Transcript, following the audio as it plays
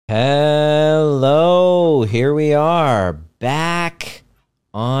Hello, here we are back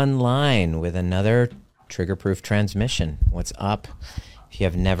online with another trigger-proof transmission. What's up? If you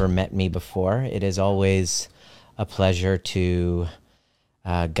have never met me before, it is always a pleasure to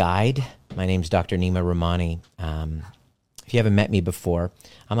guide. My name's Dr. Nima Rahmani. If you haven't met me before,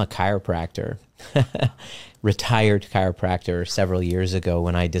 I'm a chiropractor, retired chiropractor several years ago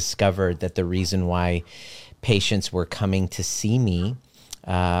when I discovered that the reason why patients were coming to see me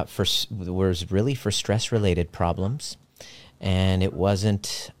was really for stress-related problems. And it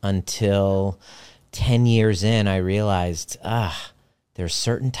wasn't until 10 years in I realized, there's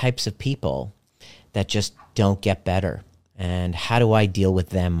certain types of people that just don't get better. And how do I deal with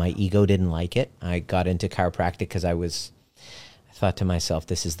them? My ego didn't like it. I got into chiropractic because I thought to myself,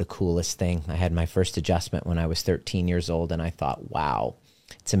 this is the coolest thing. I had my first adjustment when I was 13 years old, and I thought, wow,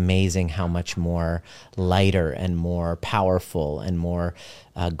 it's amazing how much more lighter and more powerful and more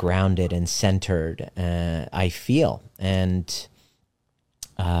grounded and centered I feel. And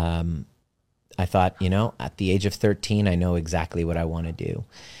I thought, at the age of 13, I know exactly what I want to do.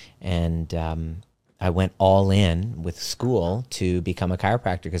 And I went all in with school to become a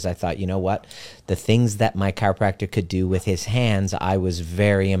chiropractor because I thought, you know what? The things that my chiropractor could do with his hands, I was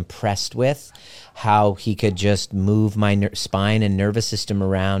very impressed with. How he could just move my spine and nervous system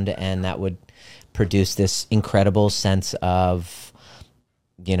around, and that would produce this incredible sense of,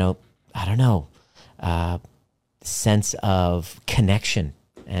 sense of connection.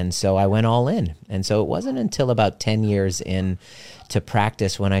 And so I went all in. And so it wasn't until about 10 years in to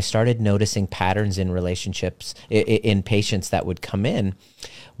practice when I started noticing patterns in relationships, in patients that would come in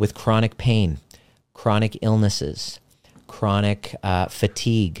with chronic pain, chronic illnesses, chronic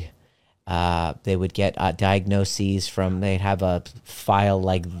fatigue. They would get diagnoses they'd have a file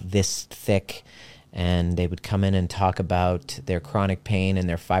like this thick, and they would come in and talk about their chronic pain and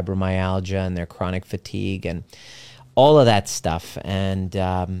their fibromyalgia and their chronic fatigue and all of that stuff. And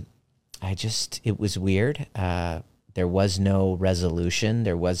it was weird. There was no resolution.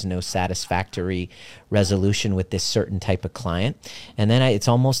 There was no satisfactory resolution with this certain type of client. And then it's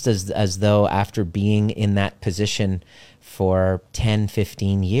almost as though after being in that position for 10,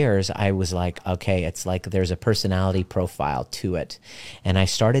 15 years, I was like, okay, it's like there's a personality profile to it. And I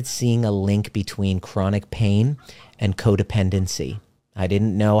started seeing a link between chronic pain and codependency. I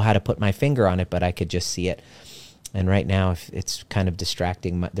didn't know how to put my finger on it, but I could just see it. And right now, it's kind of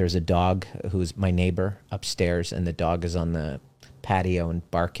distracting. There's a dog who's my neighbor upstairs, and the dog is on the patio and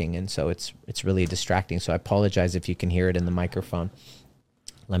barking, and so it's really distracting. So I apologize if you can hear it in the microphone.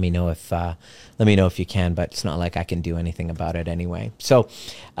 Let me know if you can, but it's not like I can do anything about it anyway. So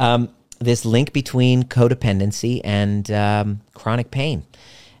this link between codependency and chronic pain,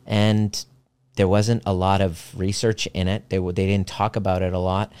 and there wasn't a lot of research in it. They didn't talk about it a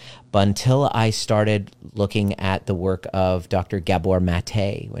lot. But until I started looking at the work of Dr. Gabor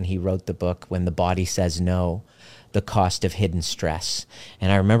Mate, when he wrote the book, When the Body Says No, The Cost of Hidden Stress.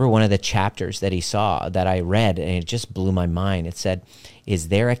 And I remember one of the chapters that he saw that I read, and it just blew my mind. It said, is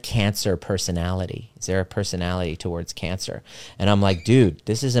there a cancer personality? Is there a personality towards cancer? And I'm like, dude,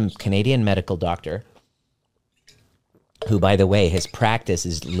 this is a Canadian medical doctor who, by the way, his practice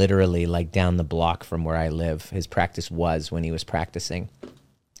is literally like down the block from where I live. His practice was when he was practicing.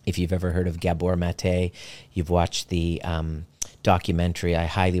 If you've ever heard of Gabor Mate, you've watched the documentary, I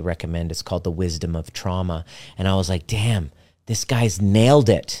highly recommend. It's called The Wisdom of Trauma. And I was like, damn, this guy's nailed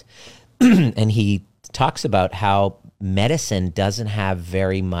it. And he talks about how medicine doesn't have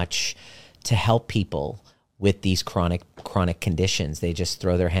very much to help people with these chronic conditions. They just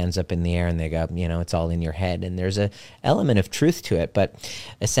throw their hands up in the air and they go, it's all in your head. And there's a element of truth to it. But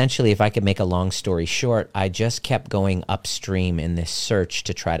essentially, if I could make a long story short, I just kept going upstream in this search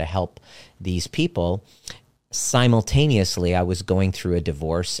to try to help these people. Simultaneously, I was going through a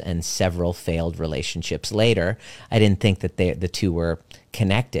divorce and several failed relationships later. I didn't think that the two were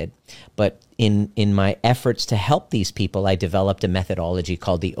connected. But in my efforts to help these people, I developed a methodology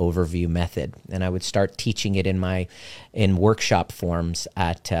called the Overview Method. And I would start teaching it in workshop forms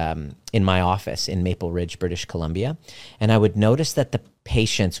in my office in Maple Ridge, British Columbia. And I would notice that the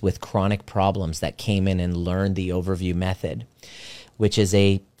patients with chronic problems that came in and learned the Overview Method, which is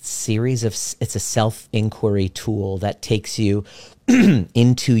a series of, it's a self-inquiry tool that takes you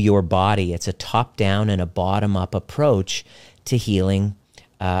into your body. It's a top-down and a bottom-up approach to healing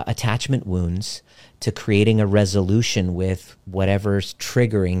attachment wounds, to creating a resolution with whatever's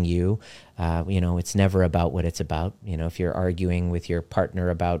triggering you. It's never about what it's about. If you're arguing with your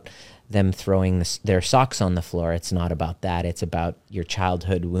partner about them throwing their socks on the floor. It's not about that. It's about your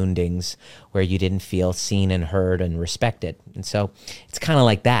childhood woundings where you didn't feel seen and heard and respected. And so it's kind of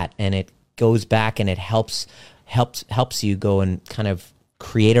like that. And it goes back and it helps you go and kind of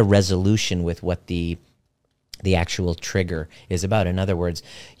create a resolution with what the actual trigger is about. In other words,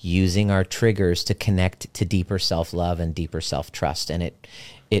 using our triggers to connect to deeper self-love and deeper self-trust. And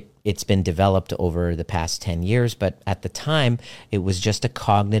it's been developed over the past 10 years, but at the time, it was just a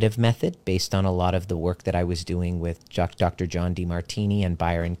cognitive method based on a lot of the work that I was doing with Dr. John Demartini and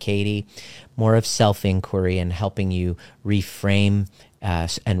Byron Katie, more of self-inquiry and helping you reframe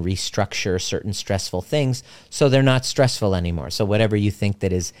and restructure certain stressful things so they're not stressful anymore. So whatever you think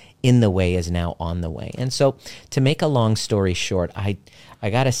that is in the way is now on the way. And so to make a long story short, I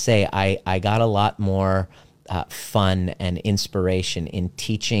got to say I got a lot more fun and inspiration in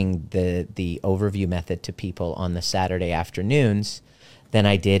teaching the overview method to people on the Saturday afternoons than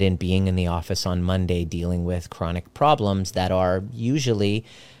I did in being in the office on Monday dealing with chronic problems that are usually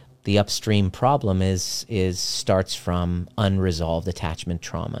the upstream problem starts from unresolved attachment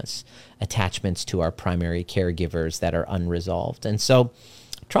traumas, attachments to our primary caregivers that are unresolved. And so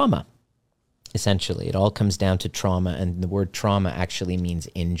trauma, essentially, it all comes down to trauma, and the word trauma actually means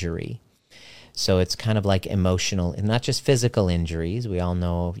injury. So it's kind of like emotional, and not just physical injuries. We all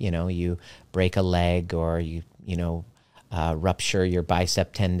know, you break a leg or you rupture your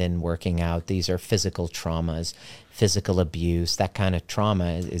bicep tendon working out. These are physical traumas, physical abuse, that kind of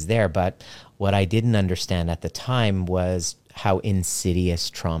trauma is there. But what I didn't understand at the time was how insidious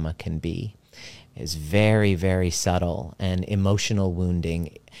trauma can be. It's very, very subtle, and emotional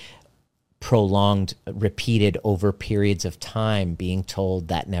wounding, prolonged, repeated over periods of time, being told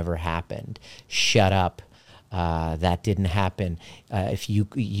that never happened, shut up, that didn't happen. If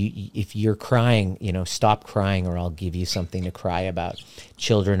you're crying, stop crying or I'll give you something to cry about.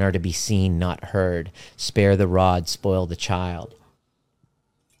 Children are to be seen, not heard. Spare the rod, spoil the child.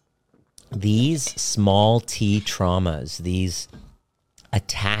 These small t traumas, these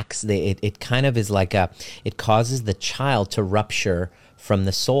attacks, it kind of is like it causes the child to rupture from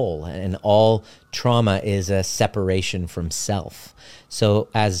the soul, and all trauma is a separation from self. So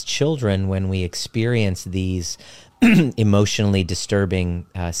as children, when we experience these emotionally disturbing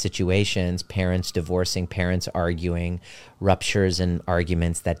situations, parents divorcing, parents arguing, ruptures and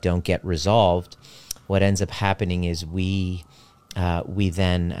arguments that don't get resolved, what ends up happening is we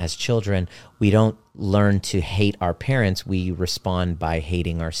then, as children, we don't learn to hate our parents, we respond by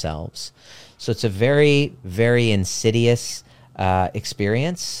hating ourselves. So it's a very, very insidious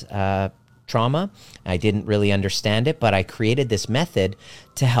experience, trauma. I didn't really understand it, but I created this method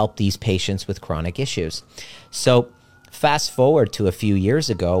to help these patients with chronic issues. So fast forward to a few years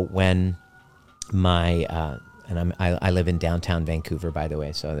ago when I live in downtown Vancouver, by the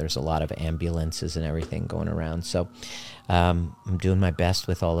way, so there's a lot of ambulances and everything going around. So I'm doing my best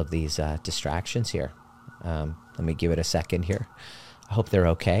with all of these distractions here. Let me give it a second here. I hope they're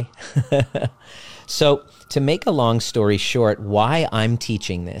okay. So to make a long story short, why I'm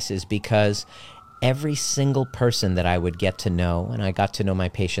teaching this is because every single person that I would get to know, and I got to know my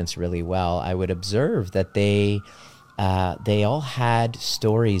patients really well, I would observe that they all had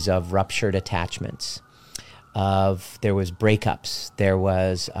stories of ruptured attachments, there was breakups, there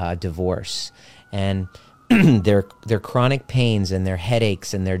was divorce, and their chronic pains and their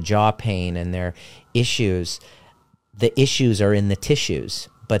headaches and their jaw pain and their issues, the issues are in the tissues,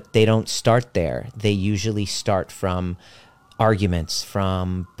 but they don't start there. They usually start from arguments,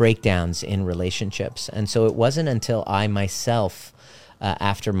 from breakdowns in relationships. And so it wasn't until I myself,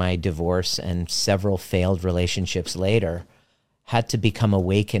 after my divorce and several failed relationships later, had to become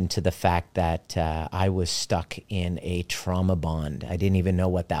awakened to the fact that I was stuck in a trauma bond. I didn't even know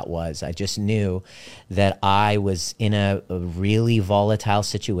what that was. I just knew that I was in a really volatile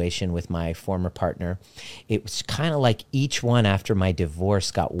situation with my former partner. It was kind of like each one after my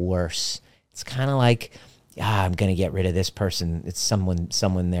divorce got worse. It's kind of like, I'm going to get rid of this person. It's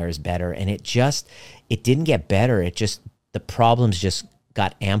someone there is better. And it didn't get better. The problems just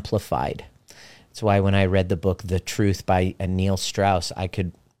got amplified. That's why when I read the book, The Truth by Neil Strauss, I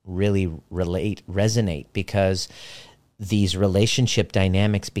could really resonate, because these relationship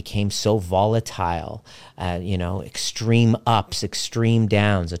dynamics became so volatile, extreme ups, extreme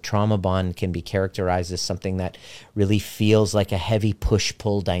downs. A trauma bond can be characterized as something that really feels like a heavy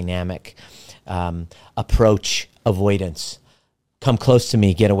push-pull dynamic, approach, avoidance, come close to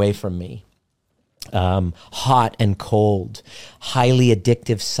me, get away from me. Hot and cold, highly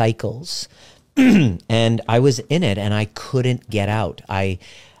addictive cycles. And I was in it and I couldn't get out. I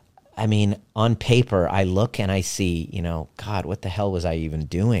mean, on paper, I look and I see, God, what the hell was I even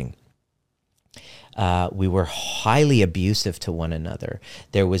doing? We were highly abusive to one another.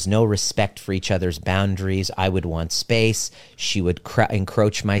 There was no respect for each other's boundaries. I would want space. She would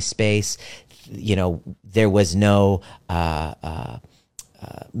encroach my space. You know, there was no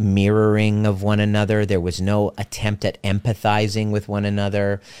mirroring of one another. There was no attempt at empathizing with one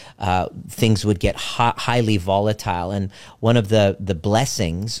another. Things would get highly volatile. And one of the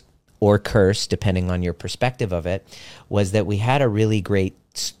blessings or curse, depending on your perspective of it, was that we had a really great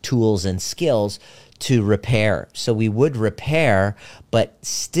tools and skills to repair. So we would repair, but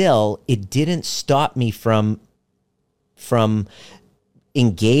still it didn't stop me from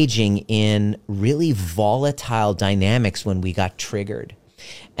engaging in really volatile dynamics when we got triggered.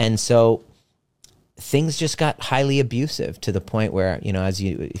 And so things just got highly abusive to the point where, you know,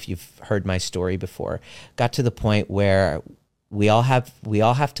 if you've heard my story before, got to the point where we all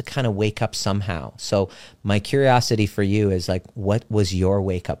have to kind of wake up somehow. So my curiosity for you is like, what was your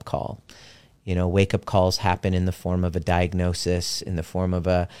wake up call? You know, wake up calls happen in the form of a diagnosis, in the form of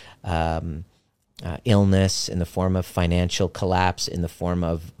a illness, in the form of financial collapse, in the form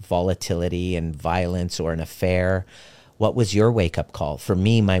of volatility and violence or an affair. What was your wake up call? For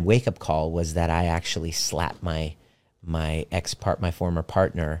me, my wake up call was that I actually slapped my former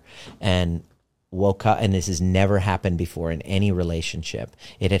partner, and woke up, and this has never happened before in any relationship.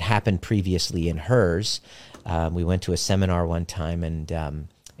 It had happened previously in hers. We went to a seminar one time, and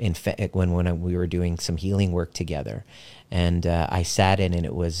when we were doing some healing work together, and I sat in, and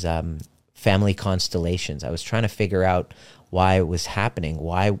it was family constellations. I was trying to figure out why it was happening,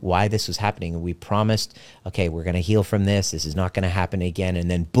 why this was happening. And we promised, okay, we're going to heal from this. This is not going to happen again. And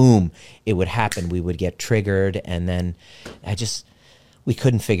then boom, it would happen. We would get triggered, and then we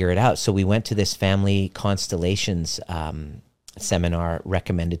couldn't figure it out. So we went to this family constellations seminar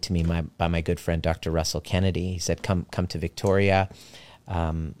recommended to me by my good friend, Dr. Russell Kennedy. He said, come to Victoria.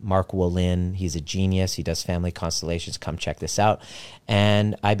 Mark Wolin, he's a genius. He does family constellations. Come check this out.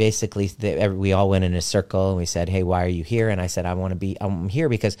 And I basically, we all went in a circle, and we said, hey, why are you here? And I said, I'm here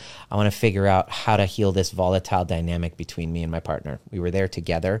because I want to figure out how to heal this volatile dynamic between me and my partner. We were there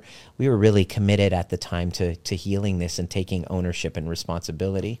together. We were really committed at the time to healing this and taking ownership and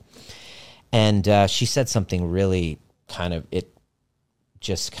responsibility. And she said something really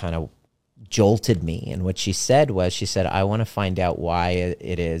just kind of jolted me. And what she said was, I want to find out why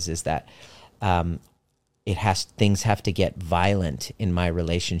it is that things have to get violent in my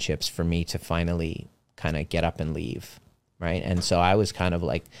relationships for me to finally kind of get up and leave, right? And so I was kind of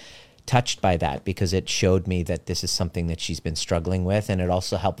like touched by that, because it showed me that this is something that she's been struggling with, and it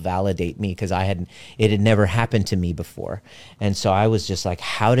also helped validate me, because it had never happened to me before. And so I was just like,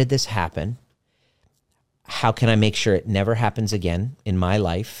 how did this happen? How can I make sure it never happens again in my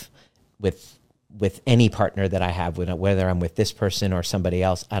life with any partner that I have, whether I'm with this person or somebody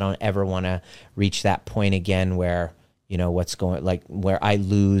else? I don't ever want to reach that point again where, you know, where I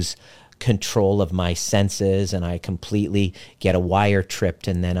lose control of my senses and I completely get a wire tripped,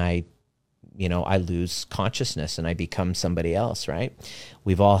 and then I lose consciousness and I become somebody else, right?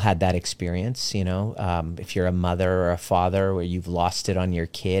 We've all had that experience, you know. If you're a mother or a father where you've lost it on your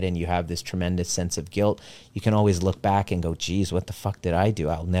kid and you have this tremendous sense of guilt, you can always look back and go, geez, what the fuck did I do?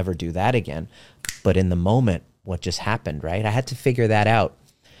 I'll never do that again. But in the moment, what just happened, right? I had to figure that out.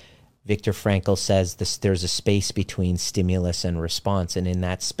 Viktor Frankl says there's a space between stimulus and response. And in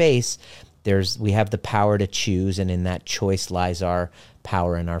that space, we have the power to choose, and in that choice lies our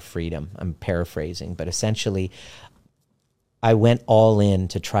power and our freedom. I'm paraphrasing, but essentially, I went all in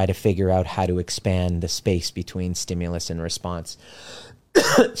to try to figure out how to expand the space between stimulus and response.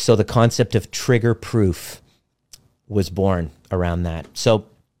 So the concept of trigger proof was born around that. So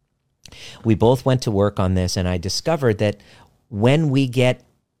we both went to work on this, and I discovered that when we get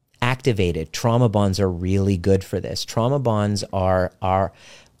activated, trauma bonds are really good for this. Trauma bonds are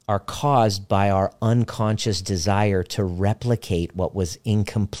caused by our unconscious desire to replicate what was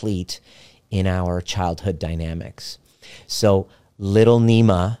incomplete in our childhood dynamics. So little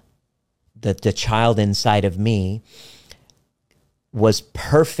Nima, the child inside of me, was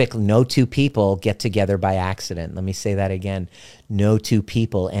perfect. No two people get together by accident. Let me say that again. No two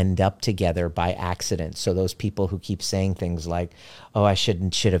people end up together by accident. So those people who keep saying things like, oh, I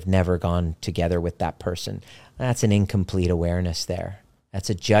should have never gone together with that person, that's an incomplete awareness there. That's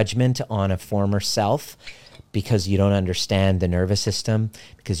a judgment on a former self, because you don't understand the nervous system,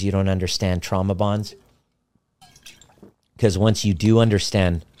 because you don't understand trauma bonds. Because once you do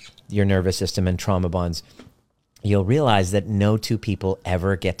understand your nervous system and trauma bonds, you'll realize that no two people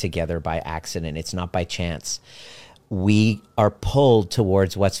ever get together by accident. It's not by chance. we are pulled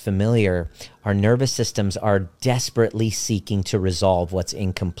towards what's familiar. Our nervous systems are desperately seeking to resolve what's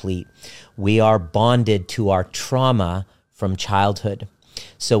incomplete. We are bonded to our trauma from childhood.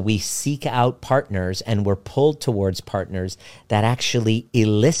 So we seek out partners, and we're pulled towards partners that actually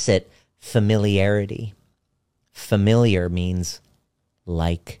elicit familiarity. Familiar means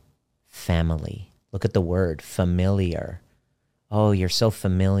like family. Look at the word, familiar. Oh, you're so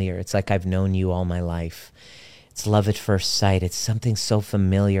familiar. It's like I've known you all my life. It's love at first sight. It's something so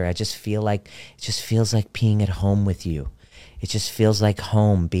familiar. It just feels like being at home with you. It just feels like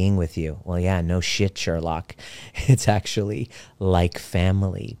home being with you. Well, yeah, no shit, Sherlock. It's actually like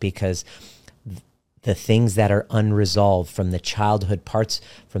family, because the things that are unresolved from the childhood parts,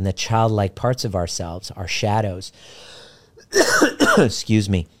 from the childlike parts of ourselves, our shadows, excuse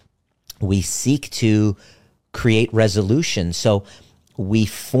me, we seek to create resolution. So we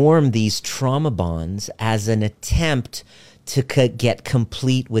form these trauma bonds as an attempt to get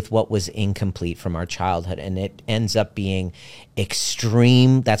complete with what was incomplete from our childhood. And it ends up being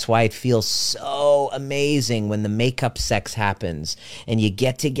extreme. That's why it feels so amazing when the makeup sex happens and you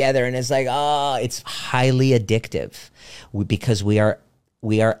get together and it's like, it's highly addictive, because we are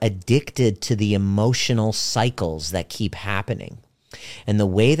addicted to the emotional cycles that keep happening. And the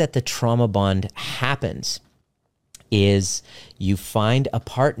way that the trauma bond happens is you find a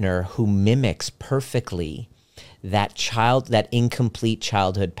partner who mimics perfectly that incomplete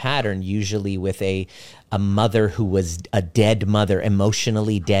childhood pattern, usually with a mother who was a dead mother,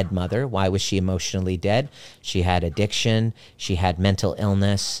 emotionally dead mother. Why was she emotionally dead? She had addiction. She had mental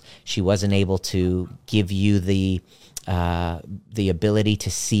illness. She wasn't able to give you the ability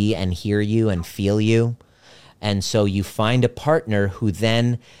to see and hear you and feel you. And so you find a partner who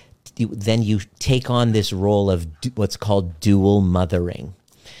then you take on this role of what's called dual mothering.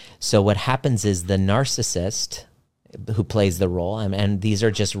 So what happens is the narcissist who plays the role, and these are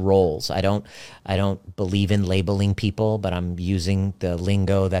just roles. I don't believe in labeling people, but I'm using the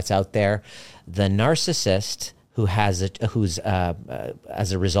lingo that's out there. The narcissist who's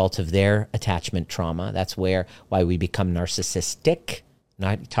as a result of their attachment trauma, that's why we become narcissistic.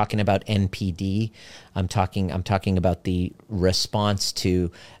 Not talking about NPD. I'm talking about the response to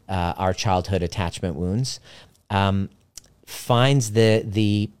our childhood attachment wounds. Finds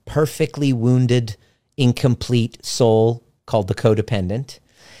the perfectly wounded, incomplete soul called the codependent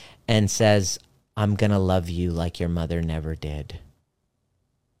and says, I'm going to love you like your mother never did.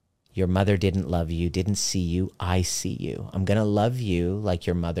 Your mother didn't love you, didn't see you. I see you. I'm going to love you like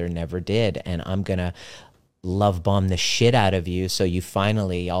your mother never did. And I'm going to love bomb the shit out of you, so you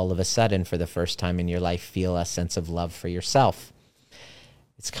finally, all of a sudden, for the first time in your life, feel a sense of love for yourself.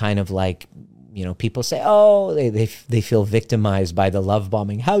 It's kind of like, people say, they feel victimized by the love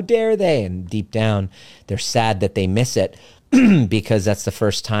bombing. How dare they? And deep down, they're sad that they miss it because that's the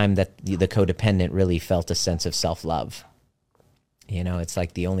first time that the codependent really felt a sense of self-love. It's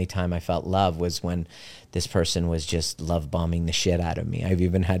like the only time I felt love was when this person was just love bombing the shit out of me. I've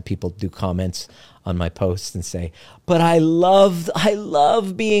even had people do comments on my posts and say, but I love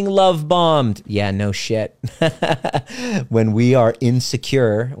being love bombed. Yeah, no shit. When we are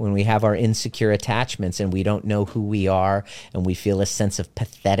insecure, when we have our insecure attachments and we don't know who we are and we feel a sense of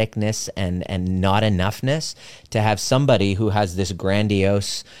patheticness and not enoughness, to have somebody who has this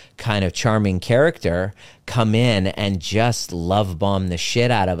grandiose kind of charming character come in and just love bomb the shit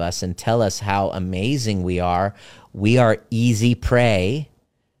out of us and tell us how amazing we are easy prey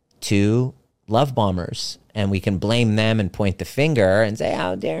to love bombers, and we can blame them and point the finger and say,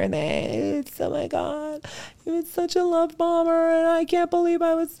 how dare they? Oh my God, he was such a love bomber and I can't believe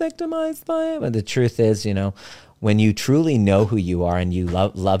I was victimized by him. But the truth is, when you truly know who you are and you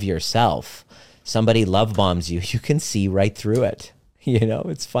love yourself, somebody love bombs you, you can see right through it.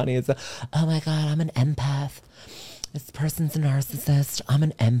 It's funny. It's oh my God, I'm an empath. This person's a narcissist. I'm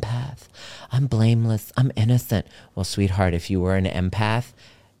an empath. I'm blameless. I'm innocent. Well, sweetheart, if you were an empath,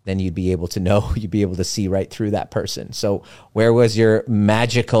 then you'd be able to see right through that person. So where was your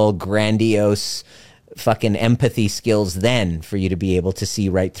magical, grandiose, fucking empathy skills then for you to be able to see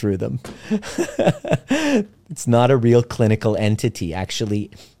right through them? It's not a real clinical entity.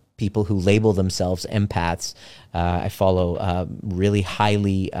 Actually, people who label themselves empaths, I follow really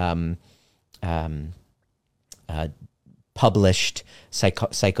highly published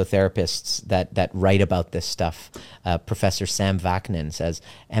psychotherapists that write about this stuff. Professor Sam Vaknin says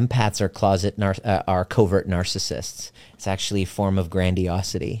empaths are covert narcissists. It's actually a form of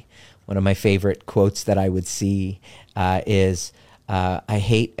grandiosity. One of my favorite quotes that I would see is, I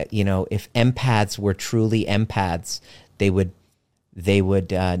hate, if empaths were truly empaths, they would they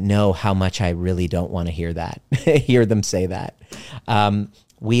would know how much I really don't want to hear that, hear them say that.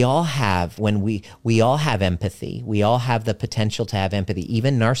 We all have, we all have empathy. We all have the potential to have empathy.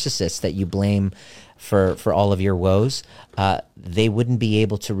 Even narcissists that you blame for all of your woes, they wouldn't be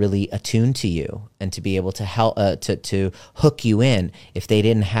able to really attune to you and to be able to help, to hook you in if they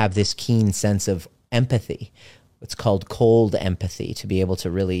didn't have this keen sense of empathy. It's called cold empathy, to be able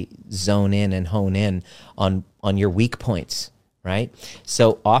to really zone in and hone in on your weak points. Right?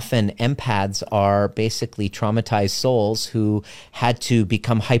 So often empaths are basically traumatized souls who had to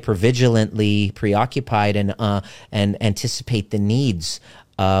become hypervigilantly preoccupied and anticipate the needs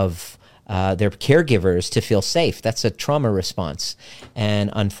of their caregivers to feel safe. That's a trauma response.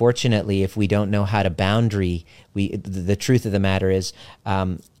 And unfortunately, if we don't know how to boundary, the truth of the matter is,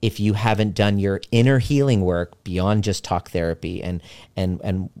 if you haven't done your inner healing work beyond just talk therapy and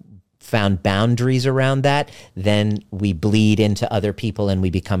found boundaries around that, then we bleed into other people and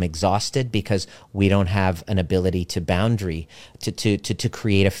we become exhausted because we don't have an ability to boundary, to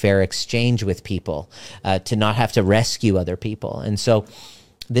create a fair exchange with people, to not have to rescue other people. And so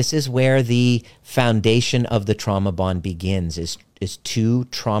this is where the foundation of the trauma bond begins, is two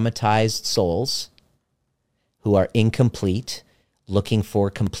traumatized souls who are incomplete, looking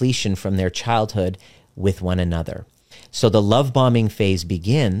for completion from their childhood with one another. So the love bombing phase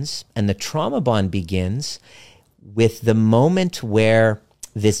begins, and the trauma bond begins with the moment where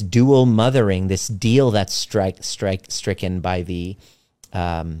this dual mothering, this deal that's stricken by the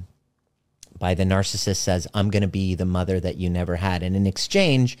narcissist, says, I'm going to be the mother that you never had. And in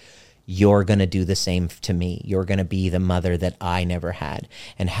exchange, you're going to do the same to me. You're going to be the mother that I never had.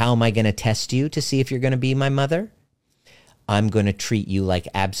 And how am I going to test you to see if you're going to be my mother? I'm going to treat you like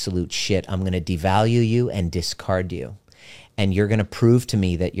absolute shit. I'm going to devalue you and discard you. And you're going to prove to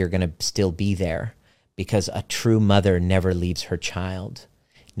me that you're going to still be there, because a true mother never leaves her child,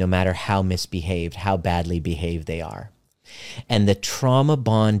 no matter how misbehaved, how badly behaved they are. And the trauma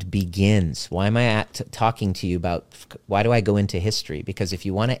bond begins. Why am I talking to you about, why do I go into history? Because if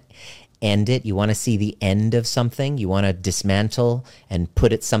you want to end it, you want to see the end of something, you want to dismantle and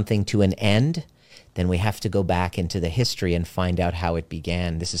put something to an end, then we have to go back into the history and find out how it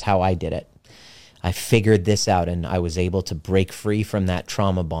began. This is how I did it. I figured this out, and I was able to break free from that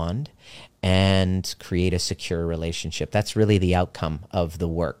trauma bond and create a secure relationship. That's really the outcome of the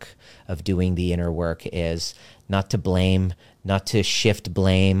work, of doing the inner work, is not to blame, not to shift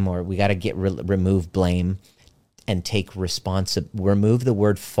blame, or we got to remove blame and take remove the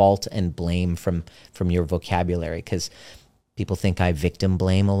word fault and blame from your vocabulary, because people think I victim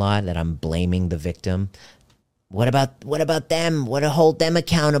blame a lot, that I'm blaming the victim. What about them? What to hold them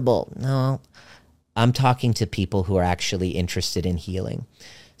accountable? No, I'm talking to people who are actually interested in healing.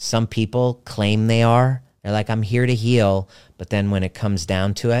 Some people claim they are. They're like, I'm here to heal. But then when it comes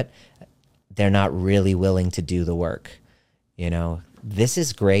down to it, they're not really willing to do the work. You know, this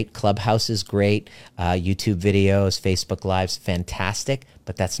is great. Clubhouse is great. YouTube videos, Facebook Lives, fantastic.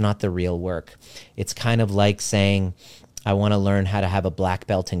 But that's not the real work. It's kind of like saying, I want to learn how to have a black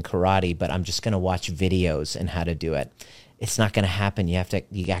belt in karate, but I'm just going to watch videos and how to do it. It's not going to happen. You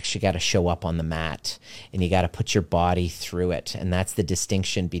actually got to show up on the mat, and you got to put your body through it. And that's the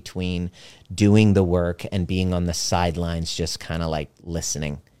distinction between doing the work and being on the sidelines, just kind of like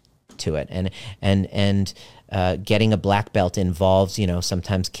listening to it. And getting a black belt involves,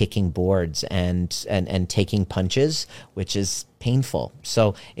 sometimes kicking boards and taking punches, which is painful.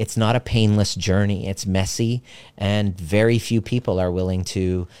 So it's not a painless journey. It's messy, and very few people are willing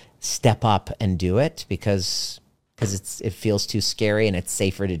to step up and do it because it feels too scary, and it's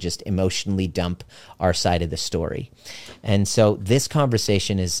safer to just emotionally dump our side of the story. And so this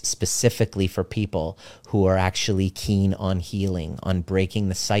conversation is specifically for people who are actually keen on healing, on breaking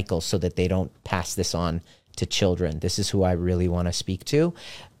the cycle so that they don't pass this on to children. This is who I really want to speak to.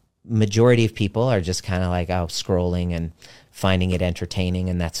 Majority of people are just kind of like, scrolling and finding it entertaining,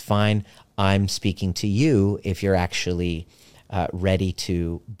 and that's fine. I'm speaking to you if you're actually ready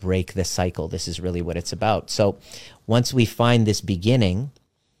to break the cycle. This is really what it's about. So once we find this beginning,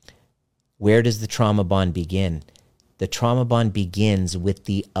 where does the trauma bond begin? The trauma bond begins with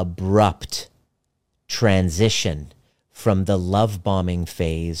the abrupt transition from the love bombing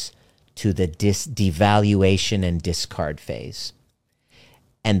phase to the devaluation and discard phase.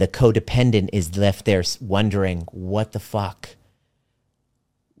 And the codependent is left there wondering, what the fuck?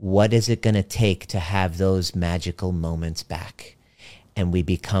 What is it going to take to have those magical moments back? And they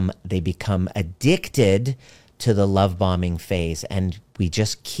become addicted to the love bombing phase. And we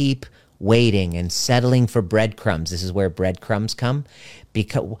just keep waiting and settling for breadcrumbs. This is where breadcrumbs come.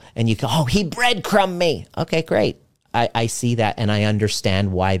 And you go, he breadcrumbed me. Okay, great. I see that and I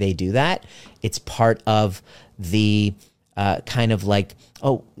understand why they do that. It's part of the kind of like,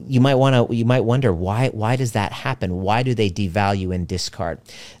 oh, you might wonder why does that happen? Why do they devalue and discard?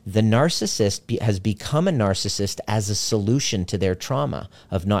 The narcissist has become a narcissist as a solution to their trauma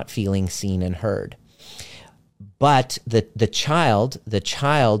of not feeling seen and heard. But the child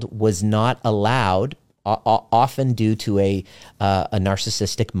was not allowed, often due to a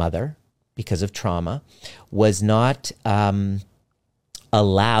narcissistic mother because of trauma, was not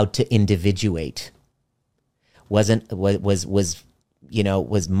allowed to individuate.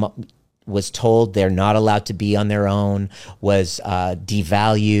 Was told they're not allowed to be on their own, was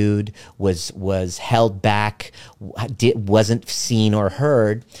devalued, was held back, wasn't seen or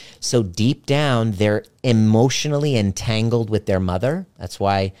heard. So deep down, they're emotionally entangled with their mother. That's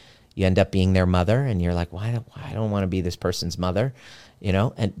why you end up being their mother, and you're like, why I don't want to be this person's mother,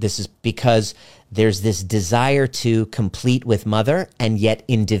 And this is because there's this desire to complete with mother and yet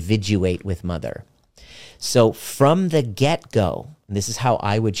individuate with mother. So from the get-go, this is how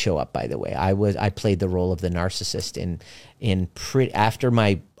I would show up, by the way. I played the role of the narcissist after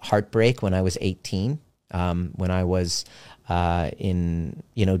my heartbreak when I was 18, when I was began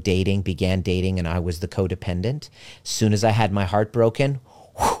dating, and I was the codependent. As soon as I had my heart broken,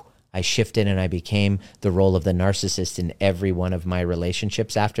 I shifted and I became the role of the narcissist in every one of my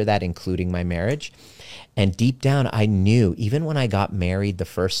relationships after that, including my marriage. And deep down, I knew, even when I got married the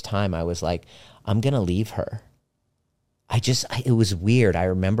first time, I was like, I'm going to leave her. It was weird. I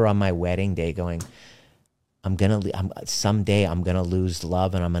remember on my wedding day going, someday I'm going to lose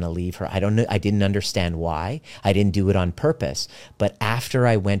love and I'm going to leave her. I don't know. I didn't understand why. I didn't do it on purpose. But after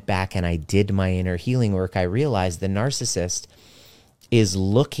I went back and I did my inner healing work, I realized the narcissist is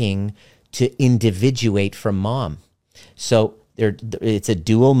looking to individuate from mom. So it's a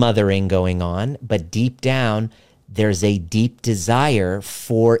dual mothering going on, but deep down, there's a deep desire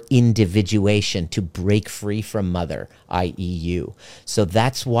for individuation, to break free from mother, i.e. you. So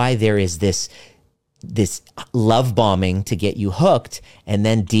that's why there is this love bombing to get you hooked, and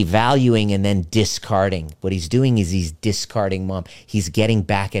then devaluing and then discarding. What he's doing is he's discarding mom. He's getting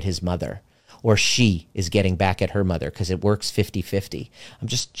back at his mother, or she is getting back at her mother, because it works 50-50. I'm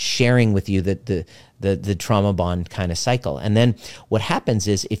just sharing with you the trauma bond kind of cycle. And then what happens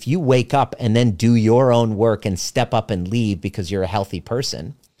is, if you wake up and then do your own work and step up and leave because you're a healthy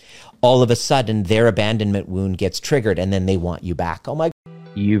person, all of a sudden their abandonment wound gets triggered and then they want you back. Oh my.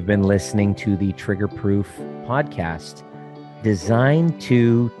 You've been listening to the Trigger Proof podcast, designed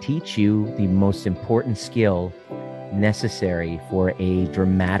to teach you the most important skill necessary for a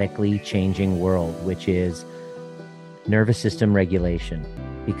dramatically changing world, which is nervous system regulation.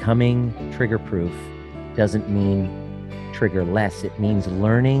 Becoming trigger proof doesn't mean trigger less. It means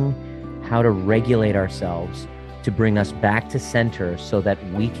learning how to regulate ourselves to bring us back to center, so that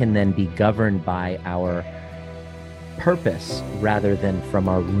we can then be governed by our purpose rather than from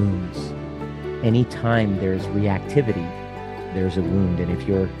our wounds. Anytime there's reactivity, there's a wound. And if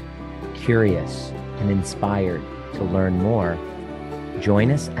you're curious and inspired to learn more,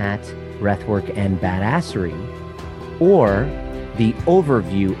 join us at Breathwork and Badassery, or the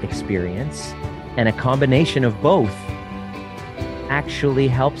overview experience, and a combination of both actually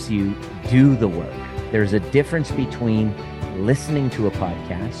helps you do the work. There's a difference between listening to a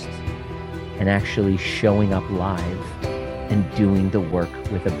podcast and actually showing up live and doing the work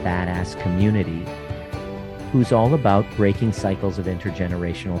with a badass community who's all about breaking cycles of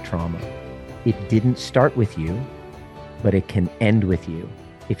intergenerational trauma. It didn't start with you, but it can end with you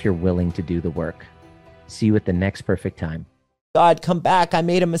if you're willing to do the work. See you at the next perfect time. God, come back. I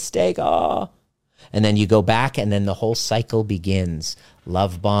made a mistake. Oh. And then you go back, and then the whole cycle begins.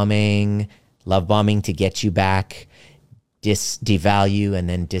 Love bombing to get you back, devalue, and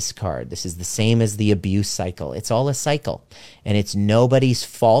then discard. This is the same as the abuse cycle. It's all a cycle, and it's nobody's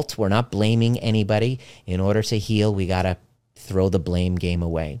fault. We're not blaming anybody. In order to heal, we got to throw the blame game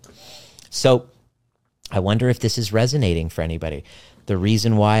away. So I wonder if this is resonating for anybody. The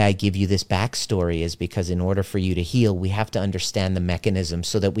reason why I give you this backstory is because in order for you to heal, we have to understand the mechanism,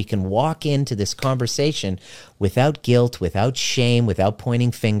 so that we can walk into this conversation without guilt, without shame, without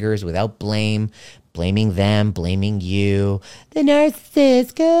pointing fingers, without blaming them, blaming you. The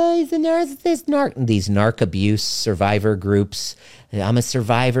narcissist, guys, the narcissist, these narc abuse survivor groups. I'm a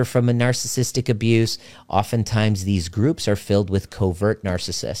survivor from a narcissistic abuse. Oftentimes these groups are filled with covert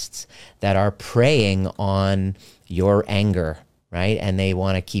narcissists that are preying on your anger, right? And they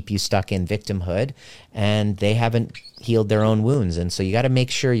want to keep you stuck in victimhood, and they haven't healed their own wounds. And so you got to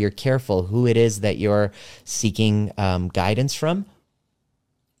make sure you're careful who it is that you're seeking guidance from,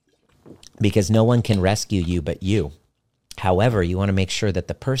 because no one can rescue you but you. However, you want to make sure that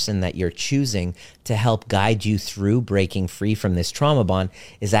the person that you're choosing to help guide you through breaking free from this trauma bond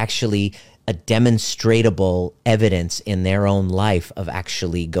is actually a demonstrable evidence in their own life of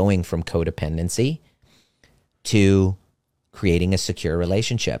actually going from codependency to creating a secure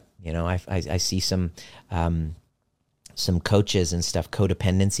relationship. You know, I see some coaches and stuff,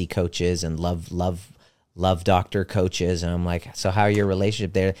 codependency coaches and love doctor coaches. And I'm like, so how are your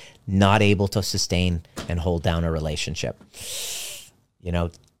relationship? They're not able to sustain and hold down a relationship. You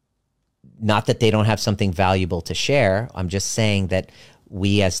know, not that they don't have something valuable to share. I'm just saying that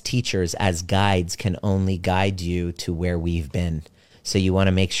we as teachers, as guides, can only guide you to where we've been. So you want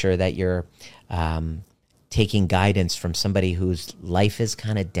to make sure that you're taking guidance from somebody whose life is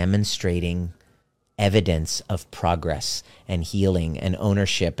kind of demonstrating evidence of progress and healing and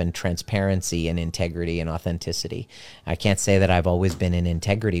ownership and transparency and integrity and authenticity. I can't say that I've always been in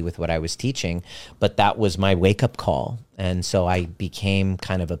integrity with what I was teaching, but that was my wake-up call. And so I became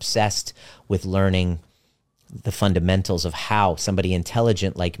kind of obsessed with learning the fundamentals of how somebody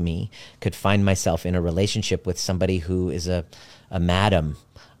intelligent like me could find myself in a relationship with somebody who is a madam,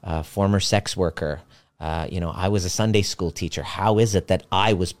 a former sex worker. I was a Sunday school teacher. How is it that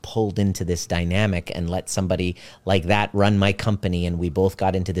I was pulled into this dynamic and let somebody like that run my company? And we both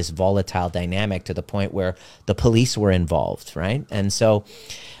got into this volatile dynamic to the point where the police were involved, right? And so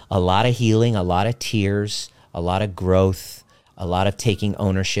a lot of healing, a lot of tears, a lot of growth, a lot of taking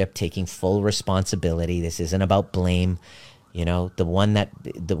ownership, taking full responsibility. This isn't about blame. You know,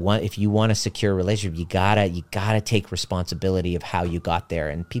 if you want a secure relationship, you gotta take responsibility of how you got there.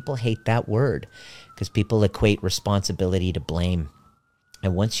 And people hate that word because people equate responsibility to blame.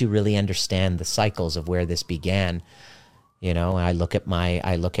 And once you really understand the cycles of where this began, you know, I look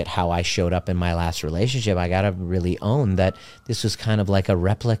at how I showed up in my last relationship. I gotta really own that this was kind of like a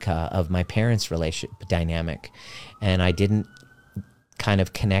replica of my parents' relationship dynamic, and I didn't kind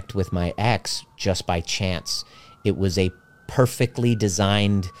of connect with my ex just by chance. It was a perfectly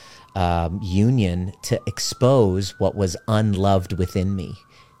designed union to expose what was unloved within me,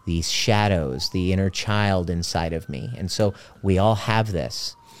 these shadows, the inner child inside of me. And so we all have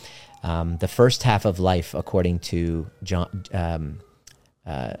this. The first half of life, according to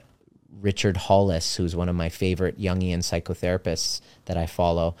Richard Hollis, who's one of my favorite Jungian psychotherapists that I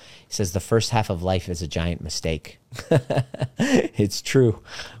follow, he says the first half of life is a giant mistake. It's true.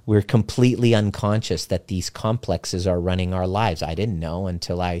 We're completely unconscious that these complexes are running our lives. I didn't know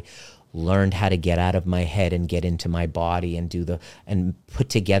until I learned how to get out of my head and get into my body and put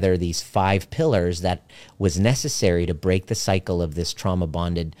together these 5 pillars that was necessary to break the cycle of this trauma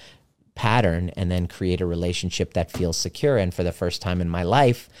bonded pattern and then create a relationship that feels secure. And for the first time in my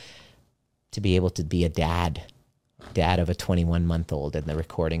life, to be able to be a dad of a 21-month-old in the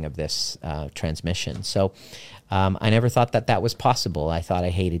recording of this transmission. So I never thought that was possible. I thought I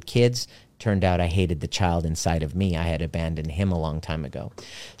hated kids. Turned out I hated the child inside of me. I had abandoned him a long time ago.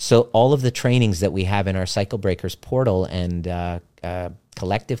 So all of the trainings that we have in our Cycle Breakers portal and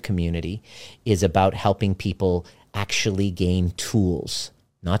collective community is about helping people actually gain tools,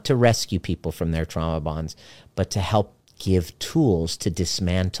 not to rescue people from their trauma bonds, but to help give tools to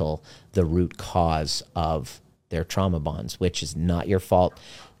dismantle the root cause of their trauma bonds, which is not your fault.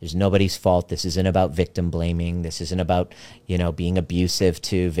 There's nobody's fault. This isn't about victim blaming. This isn't about, being abusive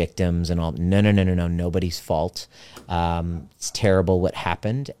to victims and all. No, nobody's fault. It's terrible what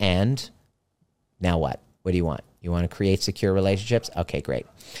happened. And now what? What do you want? You want to create secure relationships? Okay, great.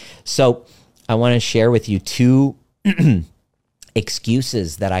 So I want to share with you 2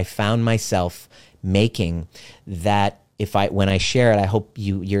 excuses that I found myself making that when I share it, I hope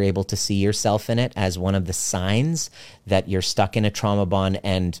you're able to see yourself in it as one of the signs that you're stuck in a trauma bond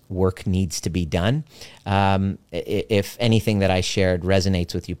and work needs to be done. If anything that I shared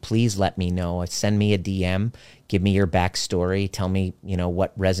resonates with you, please let me know. Send me a DM. Give me your backstory. Tell me,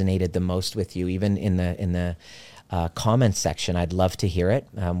 what resonated the most with you. Even in the comments section, I'd love to hear it.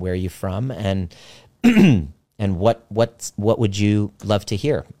 Where are you from? And And what would you love to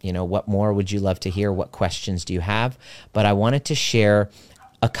hear? What more would you love to hear? What questions do you have? But I wanted to share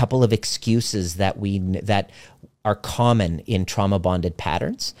a couple of excuses that are common in trauma bonded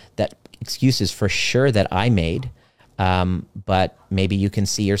patterns, that excuses for sure that I made, but maybe you can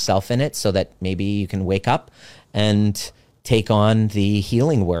see yourself in it so that maybe you can wake up and take on the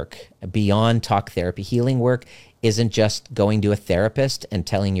healing work beyond talk therapy. Healing work isn't just going to a therapist and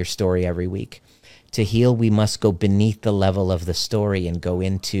telling your story every week. To heal, we must go beneath the level of the story and go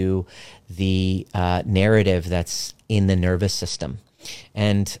into the narrative that's in the nervous system.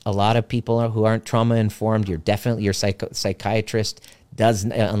 And a lot of people who aren't trauma informed, your psychiatrist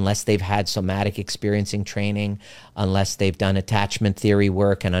unless they've had somatic experiencing training, unless they've done attachment theory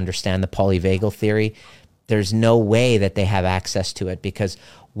work and understand the polyvagal theory, there's no way that they have access to it, because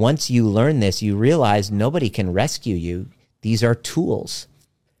once you learn this, you realize nobody can rescue you. These are tools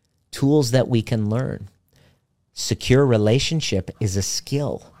that we can learn. Secure relationship is a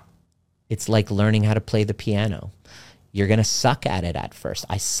skill. It's like learning how to play the piano. You're going to suck at it at first.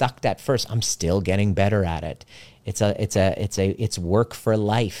 I sucked at first. I'm still getting better at it. It's work for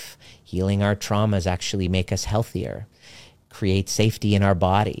life. Healing our traumas actually make us healthier, create safety in our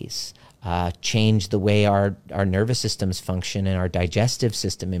bodies, change the way our nervous systems function, and our digestive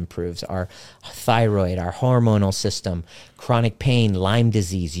system improves, our thyroid, our hormonal system, chronic pain, Lyme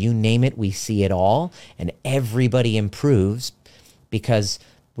disease, you name it, we see it all, and everybody improves because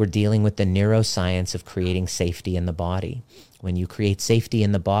we're dealing with the neuroscience of creating safety in the body. When you create safety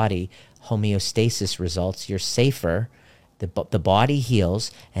in the body, homeostasis results, you're safer, the body heals,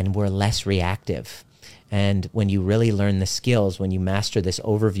 and we're less reactive. And when you really learn the skills, when you master this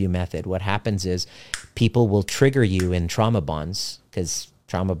overview method, what happens is people will trigger you in trauma bonds, because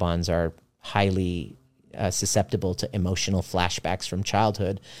trauma bonds are highly susceptible to emotional flashbacks from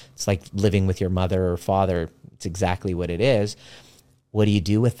childhood. It's like living with your mother or father. It's exactly what it is. What do you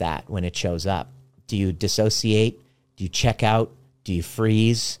do with that when it shows up? Do you dissociate? Do you check out? Do you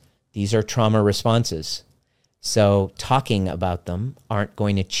freeze? These are trauma responses. So talking about them aren't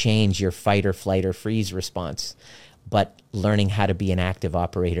going to change your fight or flight or freeze response, but learning how to be an active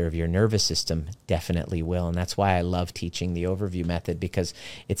operator of your nervous system definitely will. And that's why I love teaching the overview method, because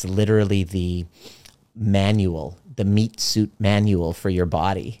it's literally the manual, the meat suit manual for your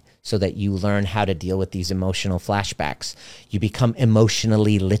body, so that you learn how to deal with these emotional flashbacks. You become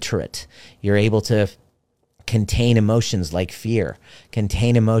emotionally literate. You're able to contain emotions like fear,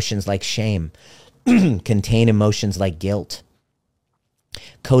 contain emotions like shame, contain emotions like guilt.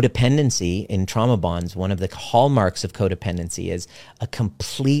 Codependency in trauma bonds, one of the hallmarks of codependency is a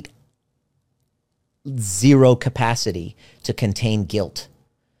complete zero capacity to contain guilt.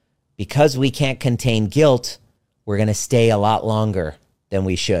 Because we can't contain guilt, we're going to stay a lot longer than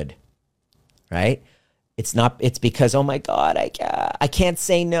we should, right? It's because, oh my God, I can't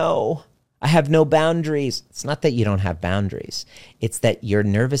say no. I have no boundaries. It's not that you don't have boundaries. It's that your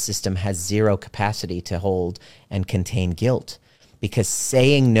nervous system has zero capacity to hold and contain guilt. Because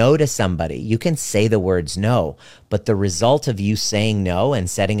saying no to somebody, you can say the words no, but the result of you saying no and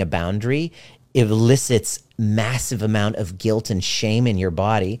setting a boundary elicits massive amount of guilt and shame in your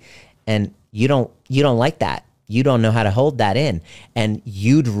body, and you don't like that. You don't know how to hold that in, and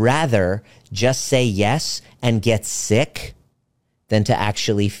you'd rather just say yes and get sick than to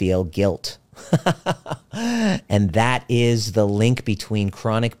actually feel guilt. And that is the link between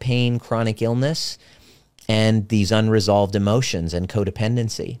chronic pain, chronic illness, and these unresolved emotions and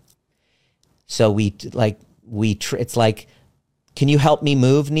codependency. So it's like, can you help me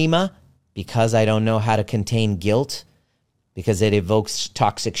move, Nima? Because I don't know how to contain guilt, because it evokes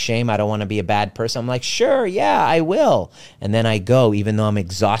toxic shame. I don't want to be a bad person. I'm like, sure, yeah, I will. And then I go, even though I'm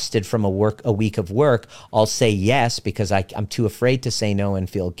exhausted from a week of work, I'll say yes because I'm too afraid to say no and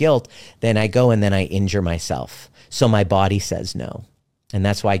feel guilt. Then I go and then I injure myself. So my body says no. And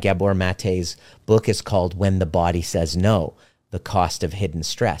that's why Gabor Mate's book is called When the Body Says No, The Cost of Hidden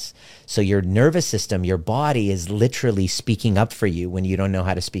Stress. So your nervous system, your body is literally speaking up for you when you don't know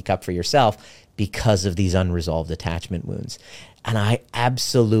how to speak up for yourself because of these unresolved attachment wounds. And I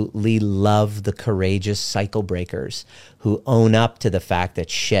absolutely love the courageous cycle breakers who own up to the fact that,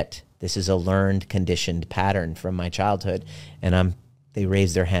 shit, this is a learned, conditioned pattern from my childhood. And they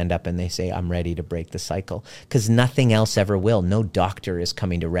raise their hand up and they say, I'm ready to break the cycle, because nothing else ever will. No doctor is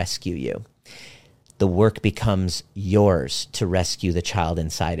coming to rescue you. The work becomes yours to rescue the child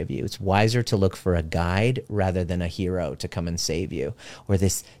inside of you. It's wiser to look for a guide rather than a hero to come and save you, or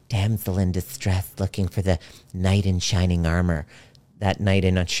this damsel in distress looking for the knight in shining armor. That knight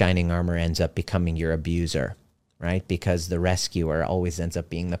in shining armor ends up becoming your abuser, right? Because the rescuer always ends up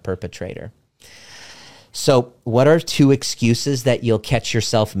being the perpetrator. So what are two excuses that you'll catch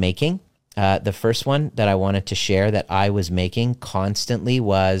yourself making? The first one that I wanted to share that I was making constantly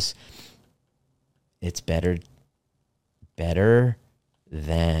was, it's better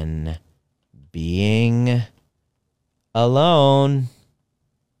than being alone.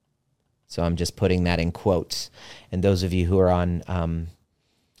 So I'm just putting that in quotes. And those of you who are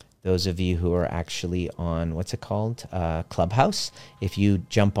actually on, what's it called? Clubhouse. If you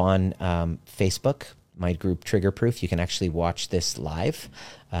jump on Facebook, my group Trigger Proof, you can actually watch this live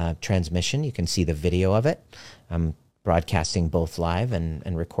transmission. You can see the video of it. I'm broadcasting both live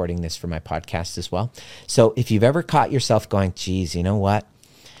and recording this for my podcast as well. So if you've ever caught yourself going, geez, you know what?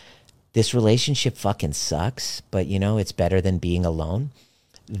 This relationship fucking sucks, but it's better than being alone.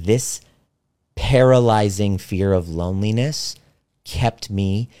 This paralyzing fear of loneliness kept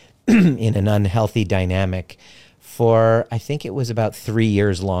me in an unhealthy dynamic for, I think it was about 3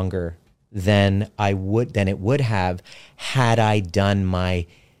 years longer than it would have had I done my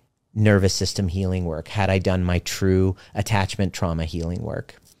nervous system healing work, had I done my true attachment trauma healing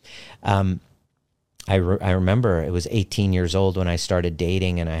work. I remember it was 18 years old when I started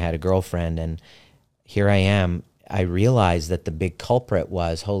dating and I had a girlfriend, and here I am. I realized that the big culprit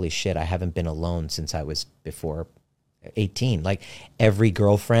was, holy shit, I haven't been alone since I was before 18. Like every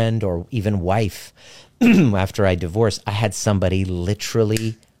girlfriend or even wife after I divorced, I had somebody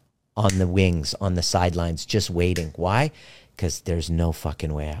literally on the wings, on the sidelines, just waiting. Why? Because there's no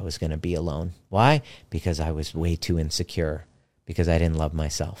fucking way I was going to be alone. Why? Because I was way too insecure, because I didn't love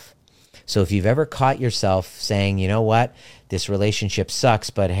myself. So if you've ever caught yourself saying, you know what, this relationship sucks,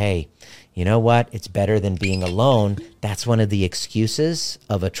 but hey, you know what, it's better than being alone, that's one of the excuses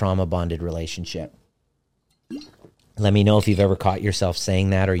of a trauma-bonded relationship. Let me know if you've ever caught yourself saying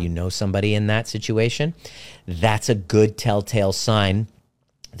that, or you know somebody in that situation. That's a good telltale sign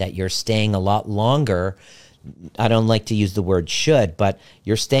that you're staying a lot longer. I don't like to use the word should, but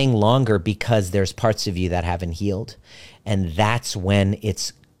you're staying longer because there's parts of you that haven't healed. And that's when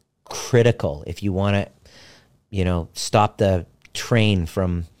it's critical, if you want to, stop the train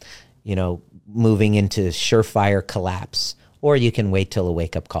from, moving into surefire collapse, or you can wait till a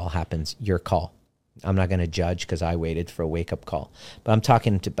wake-up call happens, your call. I'm not going to judge because I waited for a wake-up call, but I'm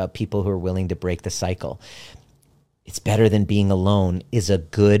talking about people who are willing to break the cycle. It's better than being alone is a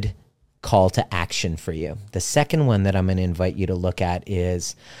good call to action for you. The second one that I'm going to invite you to look at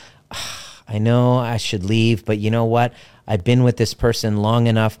is, I know I should leave, but you know what? I've been with this person long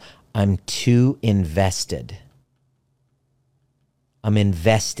enough. I'm too invested.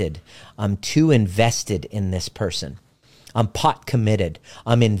 I'm too invested in this person. I'm pot committed.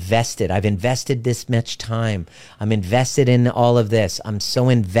 I'm invested. I've invested this much time. I'm invested in all of this. I'm so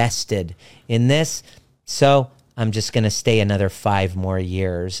invested in this. So I'm just going to stay another 5 more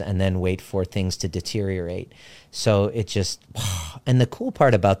years and then wait for things to deteriorate. So it just, and the cool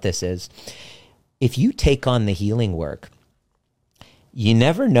part about this is, if you take on the healing work, you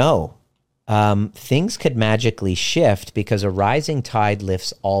never know. Things could magically shift, because a rising tide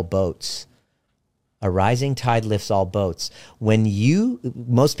lifts all boats. A rising tide lifts all boats.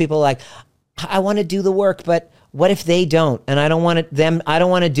 Most people are like, I want to do the work, but what if they don't? And I don't want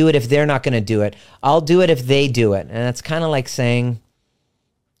to do it if they're not going to do it. I'll do it if they do it. And that's kind of like saying,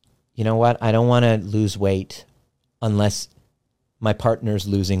 you know what? I don't want to lose weight unless my partner's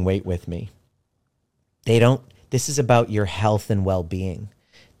losing weight with me. This is about your health and well-being.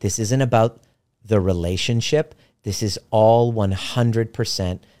 This isn't about the relationship. This is all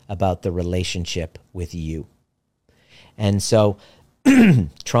 100% about the relationship with you. And so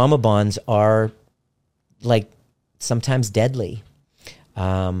trauma bonds are like sometimes deadly.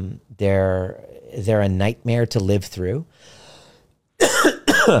 They're a nightmare to live through.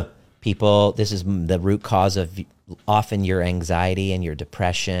 This is the root cause of often your anxiety and your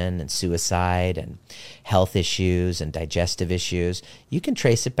depression and suicide and health issues and digestive issues. You can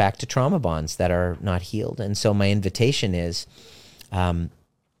trace it back to trauma bonds that are not healed. And so my invitation is,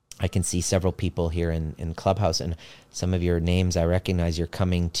 I can see several people here in Clubhouse, and some of your names I recognize. You're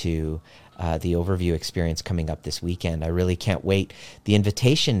coming to the overview experience coming up this weekend. I really can't wait. The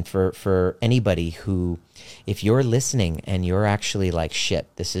invitation for anybody who, if you're listening and you're actually like, shit,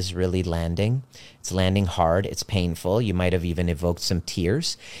 this is really landing. It's landing hard. It's painful. You might have even evoked some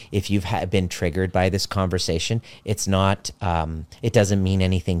tears. If you've been triggered by this conversation, it's not, it doesn't mean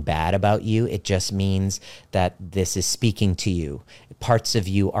anything bad about you. It just means that this is speaking to you. Parts of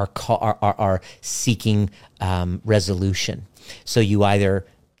you are seeking resolution. So you either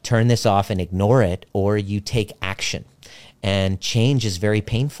turn this off and ignore it, or you take action. And change is very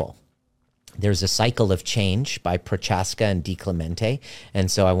painful. There's a cycle of change by Prochaska and DiClemente. And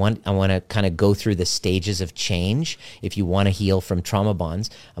so I want to kind of go through the stages of change. If you want to heal from trauma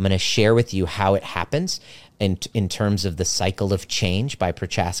bonds, I'm going to share with you how it happens in terms of the cycle of change by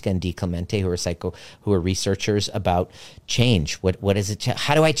Prochaska and DiClemente, who are researchers about change. What is it?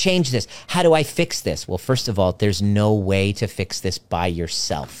 How do I change this? How do I fix this? Well, first of all, there's no way to fix this by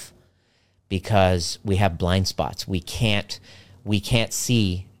yourself, because we have blind spots. We can't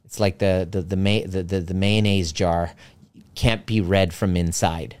see. It's like the mayonnaise jar can't be read from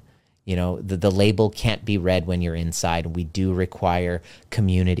inside. The label can't be read when you're inside. We do require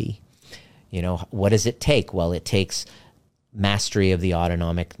community. You know, what does it take? Well, it takes mastery of the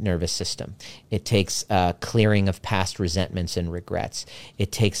autonomic nervous system. It takes clearing of past resentments and regrets.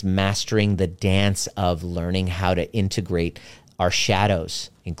 It takes mastering the dance of learning how to integrate our shadows,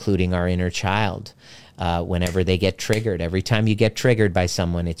 including our inner child. Whenever they get triggered, every time you get triggered by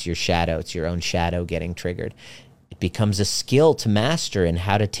someone, it's your shadow. It's your own shadow getting triggered. It becomes a skill to master in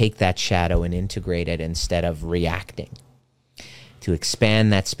how to take that shadow and integrate it instead of reacting. To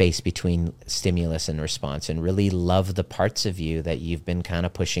expand that space between stimulus and response and really love the parts of you that you've been kind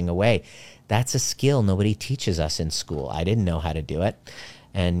of pushing away. That's a skill nobody teaches us in school. I didn't know how to do it.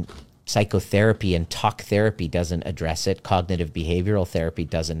 And psychotherapy and talk therapy doesn't address it. Cognitive behavioral therapy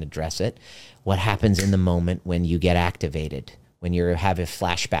doesn't address it. What happens in the moment when you get activated, when you have a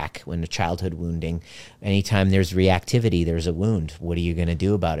flashback, when a childhood wounding, anytime there's reactivity, there's a wound. What are you going to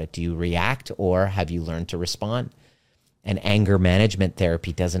do about it? Do you react or have you learned to respond? And anger management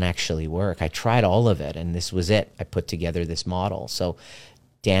therapy doesn't actually work. I tried all of it, and this was it. I put together this model. So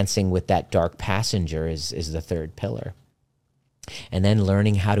dancing with that dark passenger is the third pillar. And then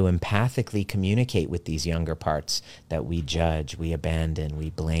learning how to empathically communicate with these younger parts that we judge, we abandon, we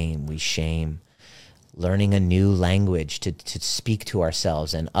blame, we shame. Learning a new language to speak to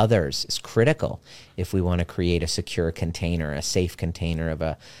ourselves and others is critical if we want to create a secure container, a safe container of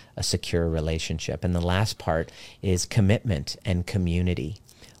a secure relationship. And the last part is commitment and community.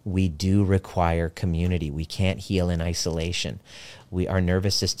 We do require community. We can't heal in isolation. Our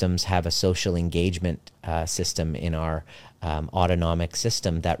nervous systems have a social engagement system in our autonomic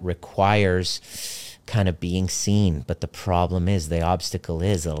system that requires kind of being seen. But the problem is, the obstacle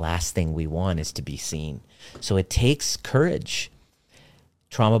is, the last thing we want is to be seen. So it takes courage.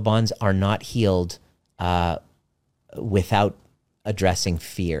 Trauma bonds are not healed without addressing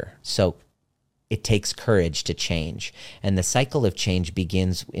fear. So it takes courage to change. And the cycle of change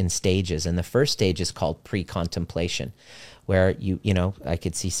begins in stages. And the first stage is called pre-contemplation, where you know, I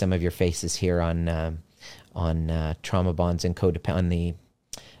could see some of your faces here on Trauma Bonds and Codependent on the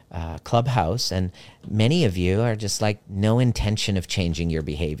Clubhouse, and many of you are just like, no intention of changing your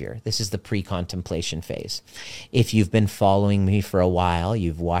behavior. This is the pre-contemplation phase. If you've been following me for a while,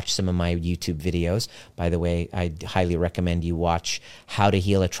 you've watched some of my YouTube videos. By the way, I highly recommend you watch How to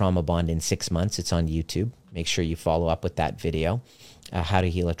Heal a Trauma Bond in 6 months. It's on YouTube. Make sure you follow up with that video, How to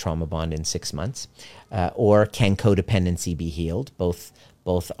Heal a Trauma Bond in 6 months, or Can Codependency Be Healed?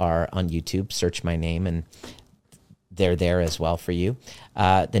 Both are on YouTube. Search my name and they're there as well for you.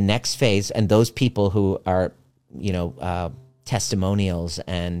 The next phase, and those people who are, testimonials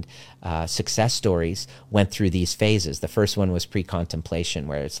and success stories went through these phases. The first one was pre-contemplation,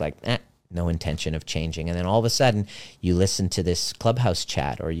 where it's like, no intention of changing. And then all of a sudden you listen to this Clubhouse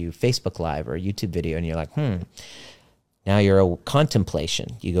chat or you Facebook Live or a YouTube video and you're like, Now you're a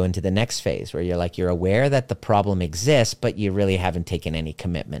contemplation. You go into the next phase where you're aware that the problem exists, but you really haven't taken any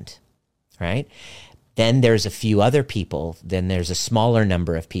commitment, right? Then there's a few other people, then there's a smaller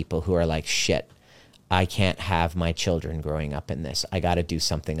number of people who are like, shit, I can't have my children growing up in this. I got to do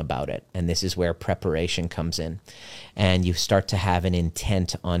something about it. And this is where preparation comes in. And you start to have an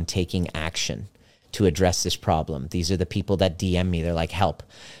intent on taking action to address this problem. These are the people that DM me. They're like, help.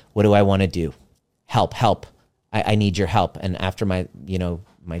 What do I want to do? Help. I need your help. And after my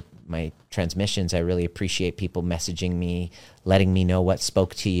transmissions, I really appreciate people messaging me, letting me know what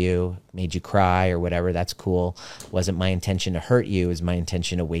spoke to you, made you cry or whatever. That's cool. Wasn't my intention to hurt you. It was my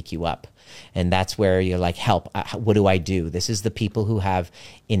intention to wake you up. And that's where you're like, help. What do I do? This is the people who have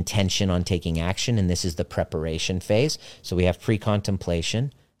intention on taking action. And this is the preparation phase. So we have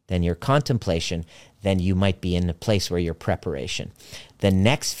pre-contemplation, then your contemplation, then you might be in a place where you're preparation. The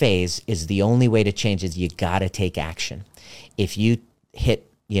next phase is the only way to change is you got to take action. If you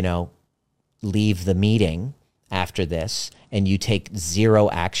leave the meeting after this and you take zero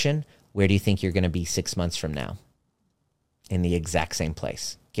action, where do you think you're going to be 6 months from now? In the exact same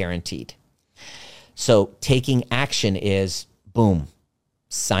place, guaranteed. So taking action is boom,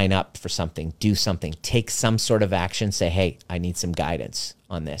 sign up for something, do something, take some sort of action, say, hey, I need some guidance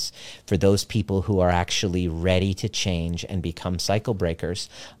on this. For those people who are actually ready to change and become cycle breakers,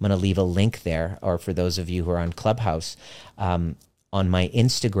 I'm going to leave a link there, or for those of you who are on Clubhouse, on my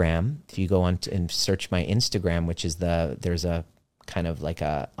Instagram, if you go on and search my Instagram, which is there's a kind of like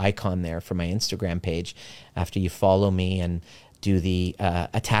a icon there for my Instagram page. After you follow me and do the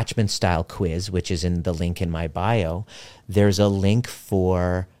attachment style quiz, which is in the link in my bio, there's a link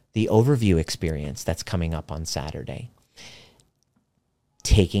for the overview experience that's coming up on Saturday.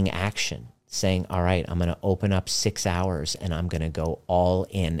 Taking action, saying, all right, I'm going to open up 6 hours and I'm going to go all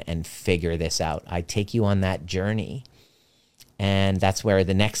in and figure this out. I take you on that journey. And that's where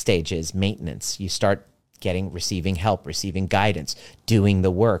the next stage is maintenance. You start receiving help, receiving guidance, doing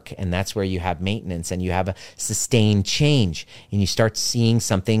the work. And that's where you have maintenance and you have a sustained change and you start seeing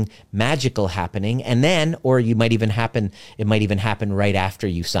something magical happening. And then, or it might even happen right after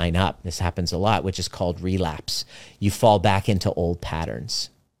you sign up. This happens a lot, which is called relapse. You fall back into old patterns.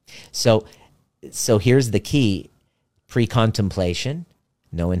 So here's the key: pre-contemplation,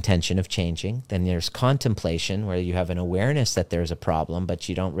 no intention of changing. Then there's contemplation, where you have an awareness that there's a problem, but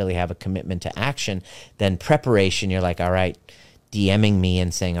you don't really have a commitment to action. Then preparation, you're like, all right, DMing me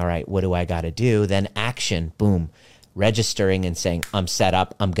and saying, all right, what do I got to do? Then action, boom, registering and saying, I'm set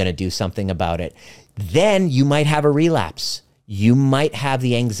up, I'm going to do something about it. Then you might have a relapse. You might have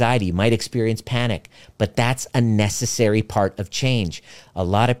the anxiety, you might experience panic, but that's a necessary part of change. A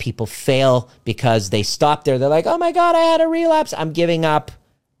lot of people fail because they stop there. They're like, oh my God, I had a relapse, I'm giving up.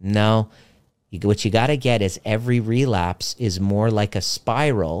 No, what you got to get is every relapse is more like a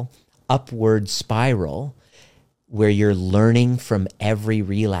spiral, upward spiral, where you're learning from every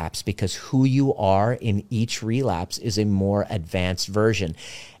relapse, because who you are in each relapse is a more advanced version.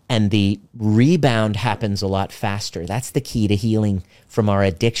 And the rebound happens a lot faster. That's the key to healing from our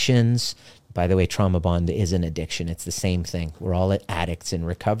addictions. By the way, Trauma Bond is an addiction. It's the same thing. We're all addicts in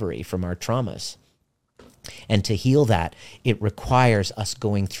recovery from our traumas. And to heal that, it requires us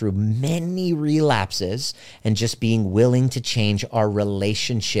going through many relapses and just being willing to change our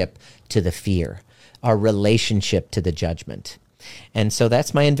relationship to the fear, our relationship to the judgment. And so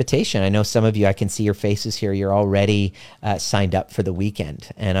that's my invitation. I know some of you, I can see your faces here. You're already signed up for the weekend.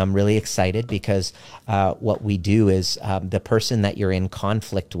 And I'm really excited because what we do is the person that you're in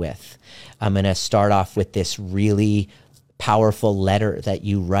conflict with, I'm going to start off with this really powerful letter that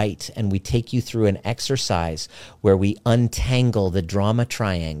you write, and we take you through an exercise where we untangle the drama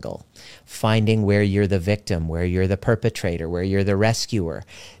triangle, finding where you're the victim, where you're the perpetrator, where you're the rescuer,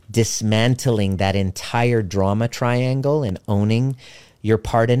 dismantling that entire drama triangle and owning your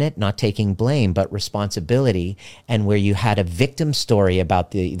part in it, not taking blame, but responsibility. And where you had a victim story about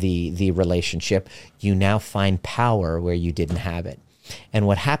the relationship, you now find power where you didn't have it. And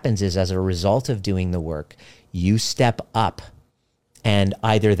what happens is, as a result of doing the work, you step up, and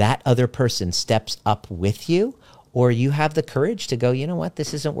either that other person steps up with you, or you have the courage to go, you know what,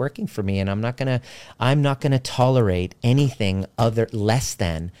 this isn't working for me, and I'm not gonna tolerate anything less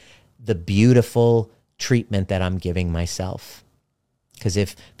than the beautiful treatment that I'm giving myself.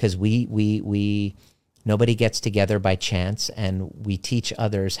 Because we nobody gets together by chance, and we teach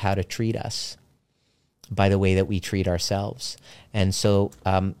others how to treat us by the way that we treat ourselves. And so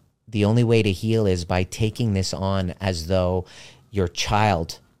the only way to heal is by taking this on as though your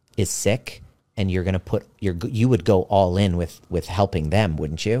child is sick, and you're going to you would go all in with helping them,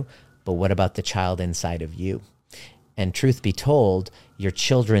 wouldn't you? But what about the child inside of you? And truth be told, your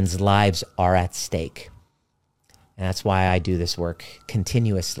children's lives are at stake. And that's why I do this work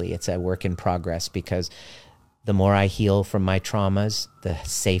continuously. It's a work in progress, because the more I heal from my traumas, the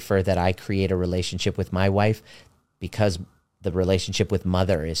safer that I create a relationship with my wife, because the relationship with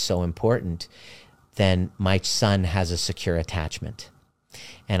mother is so important. Then my son has a secure attachment.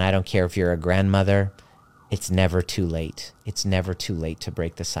 And I don't care if you're a grandmother, it's never too late. It's never too late to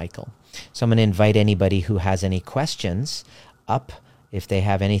break the cycle. So I'm going to invite anybody who has any questions up. If they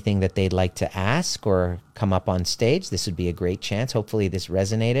have anything that they'd like to ask or come up on stage, this would be a great chance. Hopefully this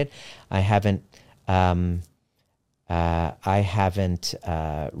resonated. I haven't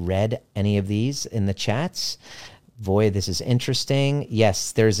read any of these in the chats. Boy, this is interesting.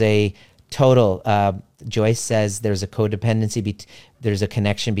 Yes, there's a total. Joyce says there's a codependency. There's a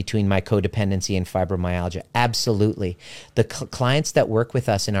connection between my codependency and fibromyalgia. Absolutely. The clients that work with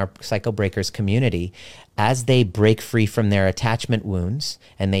us in our Cycle Breakers community, as they break free from their attachment wounds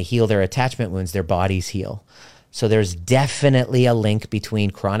and they heal their attachment wounds, their bodies heal. So there's definitely a link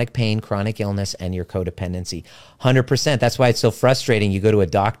between chronic pain, chronic illness, and your codependency. 100%. That's why it's so frustrating. You go to a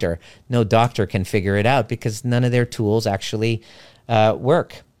doctor. No doctor can figure it out because none of their tools actually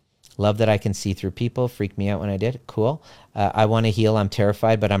work. Love that I can see through people. Freaked me out when I did. Cool. I want to heal. I'm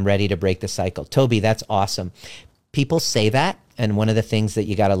terrified, but I'm ready to break the cycle. Toby, that's awesome. People say that. And one of the things that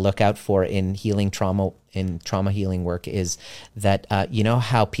you got to look out for in healing trauma, in trauma healing work, is that, you know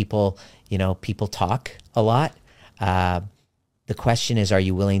how people talk a lot? The question is, are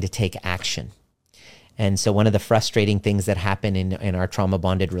you willing to take action? And so one of the frustrating things that happen in our trauma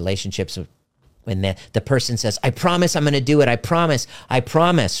bonded relationships, when the person says, I promise I'm going to do it. I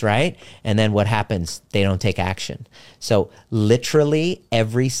promise, right? And then what happens? They don't take action. So literally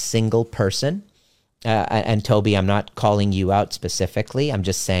every single person, and Toby, I'm not calling you out specifically. I'm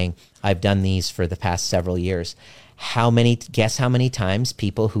just saying I've done these for the past several years, Guess how many times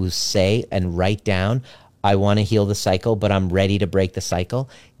people who say and write down, I want to heal the cycle, but I'm ready to break the cycle.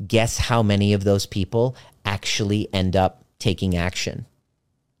 Guess how many of those people actually end up taking action?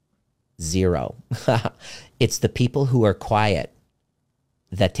 0. It's the people who are quiet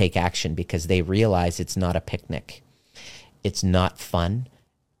that take action because they realize it's not a picnic. It's not fun,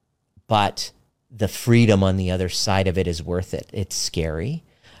 but the freedom on the other side of it is worth it. It's scary,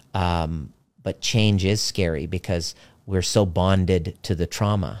 but change is scary because we're so bonded to the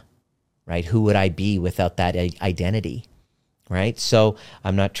trauma, right? Who would I be without that identity, right? So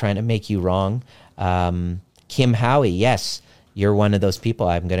I'm not trying to make you wrong. Kim Howie, yes, you're one of those people.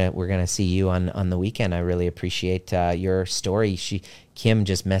 We're gonna see you on the weekend. I really appreciate your story. Kim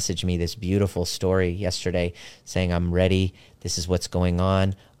just messaged me this beautiful story yesterday, saying, "I'm ready. This is what's going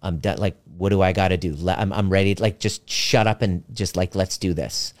on. I'm done. Like, what do I got to do? I'm ready. Like, just shut up and just like let's do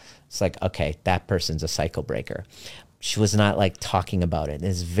this." It's like, okay, that person's a cycle breaker. She was not like talking about it.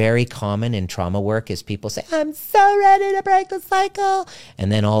 It's very common in trauma work is people say, "I'm so ready to break the cycle,"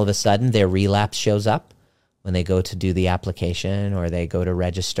 and then all of a sudden their relapse shows up. When they go to do the application or they go to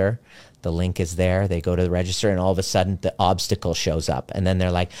register, the link is there. They go to the register and all of a sudden the obstacle shows up. And then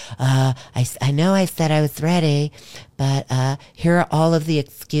they're like, I know I said I was ready, but here are all of the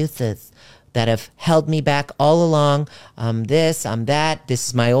excuses that have held me back all along. I'm this, I'm that. This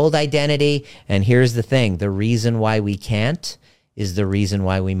is my old identity. And here's the thing. The reason why we can't is the reason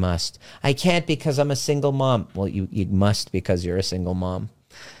why we must. I can't because I'm a single mom. Well, you must because you're a single mom.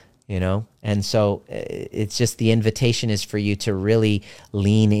 You know, and so it's just the invitation is for you to really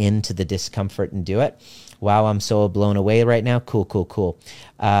lean into the discomfort and do it. Wow, I'm so blown away right now. Cool.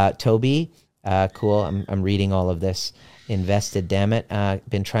 Toby, cool. I'm reading all of this. Invested, damn it.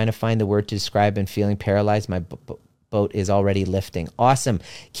 Been trying to find the word to describe and feeling paralyzed. My boat is already lifting. Awesome.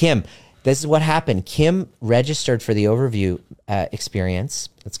 Kim, this is what happened. Kim registered for the overview experience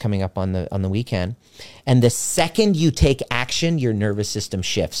that's coming up on the weekend. And the second you take action, your nervous system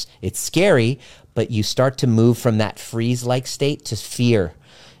shifts. It's scary, but you start to move from that freeze-like state to fear,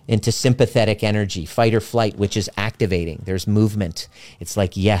 into sympathetic energy, fight or flight, which is activating. There's movement. It's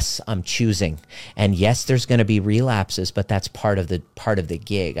like, yes, I'm choosing. And yes, there's going to be relapses, but that's part of the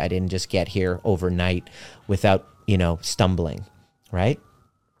gig. I didn't just get here overnight without, stumbling, right?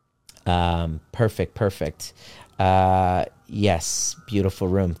 Perfect. Yes, beautiful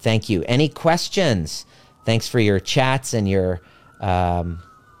room. Thank you. Any questions? Thanks for your chats and your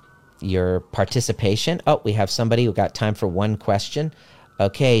participation. Oh, we have somebody who got time for one question.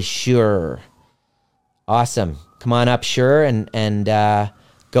 Okay, sure. Awesome. Come on up, sure, and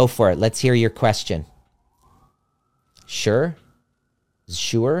go for it. Let's hear your question. Sure?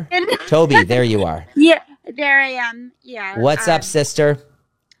 Toby, there you are. Yeah, there I am. Yeah. What's up, sister?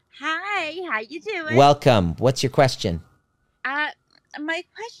 Hi, how you doing? Welcome. What's your question? My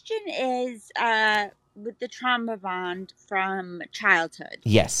question is with the trauma bond from childhood.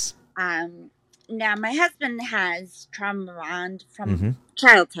 Yes. Now my husband has trauma bond from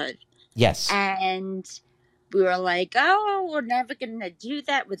childhood. Yes. And we were like, oh, we're never gonna do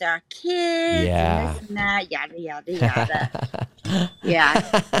that with our kids. Yeah. And this and that, yada yada yada.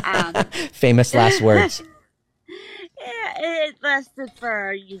 Yeah. Famous last words. Yeah, it lasted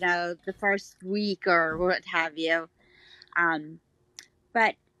for, the first week or what have you.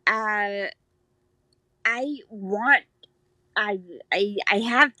 But I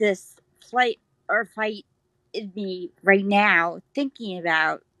have this flight or fight in me right now thinking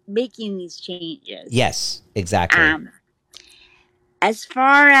about making these changes. Yes, exactly. As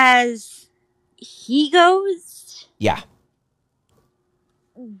far as he goes, yeah.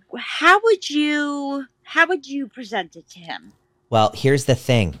 How would you present it to him? Well, here's the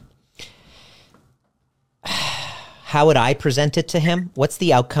thing. How would I present it to him? What's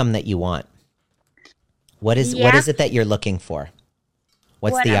the outcome that you want? What is it that you're looking for?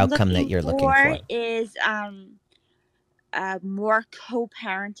 What's the outcome that you're looking for? Is more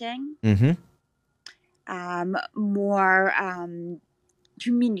co-parenting. Mm-hmm. More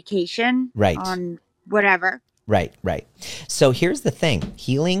communication. Right. On whatever. Right. So here's the thing.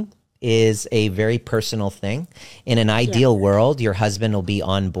 Healing is a very personal thing. In an ideal world, your husband will be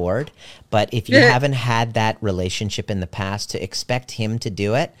on board. But if you haven't had that relationship in the past, to expect him to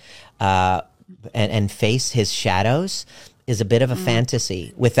do it and face his shadows is a bit of a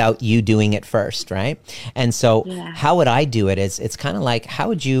fantasy without you doing it first, right? And so how would I do it is it's kind of like, how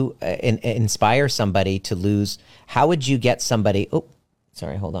would you inspire somebody to lose? How would you get somebody,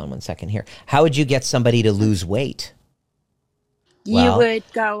 hold on 1 second here. How would you get somebody to lose weight? You would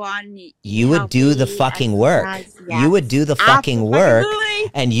go on. You would do the fucking work. You would do the fucking work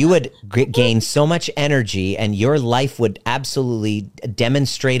and you would gain so much energy, and your life would absolutely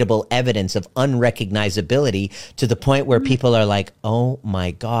demonstrable evidence of unrecognizability to the point where people are like, oh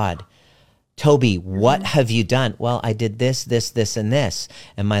my God, Toby, what have you done? Well, I did this, this, and this,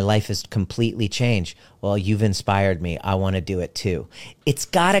 and my life has completely changed. Well, you've inspired me. I want to do it too. It's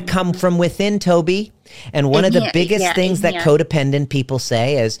got to come from within, Toby. And one of the biggest things that codependent people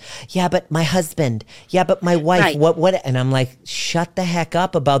say is, yeah, but my husband, yeah, but my wife, Right. what? And I'm like, shut the heck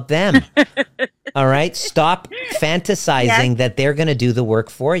up about them. All right. Stop fantasizing that they're going to do the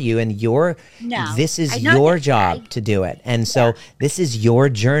work for you. And No, this I is know your that. job to do it. And so this is your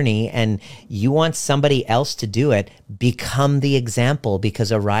journey, and you want somebody else to do it. Become the example,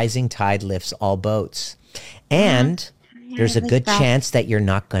 because a rising tide lifts all boats. And there's a like good that. chance that you're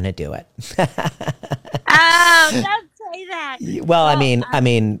not going to do it. Oh, don't say that. Well, I mean, had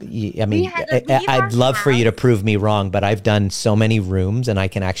to leave our I'd love for you to house. prove me wrong, but I've done so many rooms, and I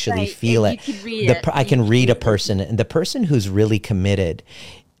can actually Right, feel and it. you can read it. I can read a person, and the person who's really committed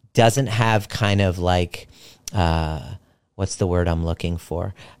doesn't have kind of like, what's the word I'm looking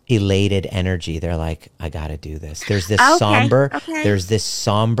for? Elated energy. They're like, I got to do this. There's this Okay. there's this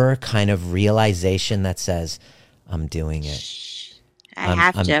somber kind of realization that says, I'm doing it. I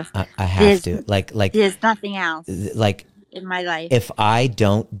have to. I have to. Like There's nothing else like in my life. if I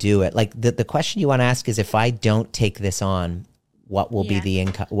don't do it, like the question you want to ask is, if I don't take this on, what will be the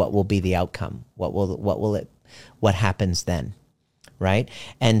income? What will be the outcome? What happens then? Right.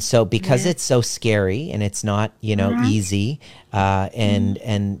 And so because it's so scary, and it's not, easy, and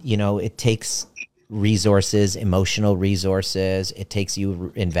it takes resources, emotional resources. It takes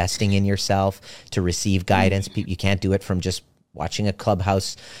you investing in yourself to receive guidance. You can't do it from just watching a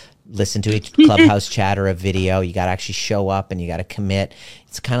clubhouse, listen to a clubhouse chat or a video. You got to actually show up, and you got to commit.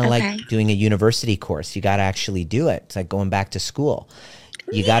 It's kind of like doing a university course. You got to actually do it. It's like going back to school.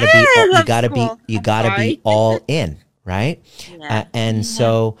 You got to be all in, right? Yeah. And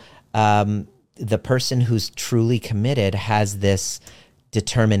so the person who's truly committed has this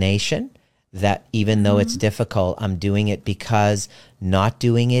determination that even though it's difficult, I'm doing it, because not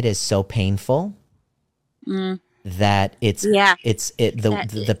doing it is so painful that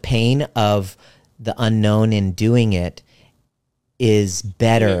the pain of the unknown in doing it is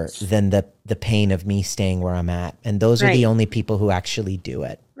better than the pain of me staying where I'm at. And those are the only people who actually do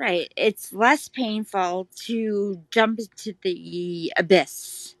it. Right. It's less painful to jump into the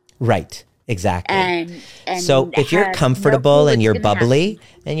abyss. Right. Exactly. And so if you're have comfortable no and clue you're what's gonna bubbly,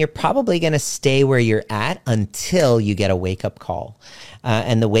 then you're probably going to stay where you're at until you get a wake-up call.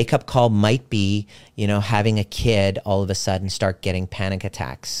 And the wake-up call might be, having a kid all of a sudden start getting panic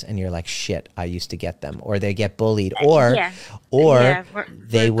attacks, and you're like, shit, I used to get them. Or they get bullied. Or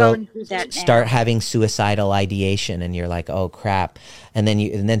they will start having suicidal ideation, and you're like, oh, crap. And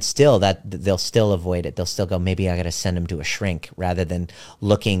then still they'll still avoid it. They'll still go, maybe I got to send them to a shrink, rather than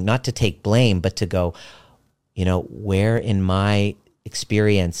looking, not to take blame, but to go, where in my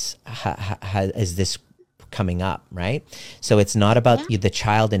experience is this coming up, right? So it's not about the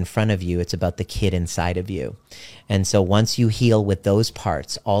child in front of you, it's about the kid inside of you. And so once you heal with those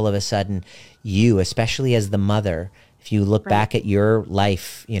parts, all of a sudden you, especially as the mother, if you look back at your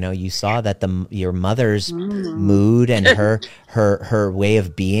life, you saw that your mother's mood and her way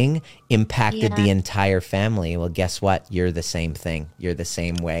of being impacted the entire family. Well, guess what? You're the same thing. You're the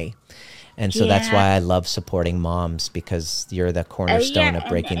same way. And so that's why I love supporting moms, because you're the cornerstone of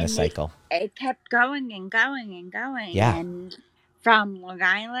breaking the cycle. It kept going and going and going. Yeah. And from Long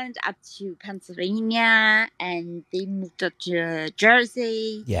Island up to Pennsylvania, and they moved up to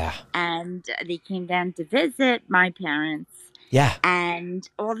Jersey. Yeah. And they came down to visit my parents. Yeah. And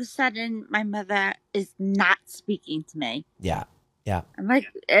all of a sudden, my mother is not speaking to me. Yeah. Yeah. I'm like,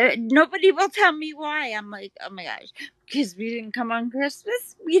 nobody will tell me why. I'm like, oh my gosh, because we didn't come on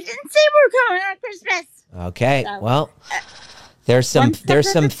Christmas. We didn't say we were coming on Christmas. Okay. So, well, there's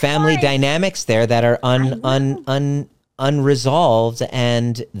some family dynamics there that are unresolved,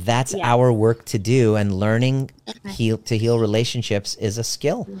 and that's our work to do. And learning to heal relationships is a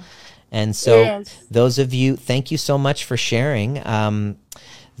skill. And so those of you, thank you so much for sharing.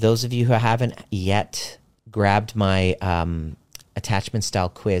 Those of you who haven't yet grabbed my attachment style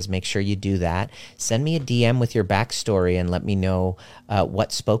quiz, make sure you do that. Send me a DM with your backstory and let me know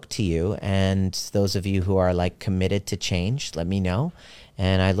what spoke to you. And those of you who are like committed to change, let me know.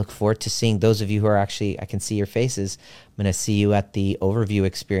 And I look forward to seeing those of you who are actually, I can see your faces. I'm going to see you at the overview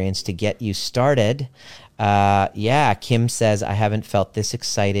experience to get you started. Yeah, Kim says, I haven't felt this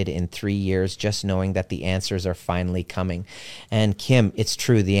excited in 3 years, just knowing that the answers are finally coming. And Kim, it's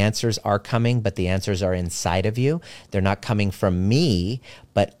true. The answers are coming, but the answers are inside of you. They're not coming from me,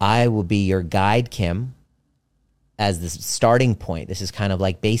 but I will be your guide, Kim, as the starting point. This is kind of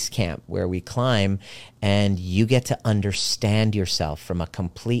like base camp where we climb, and you get to understand yourself from a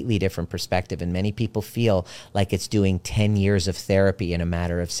completely different perspective. And many people feel like it's doing 10 years of therapy in a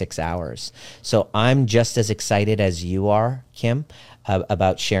matter of 6 hours. So I'm just as excited as you are, Kim,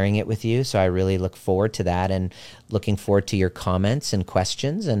 about sharing it with you. So I really look forward to that, and looking forward to your comments and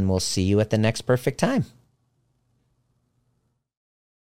questions, and we'll see you at the next perfect time.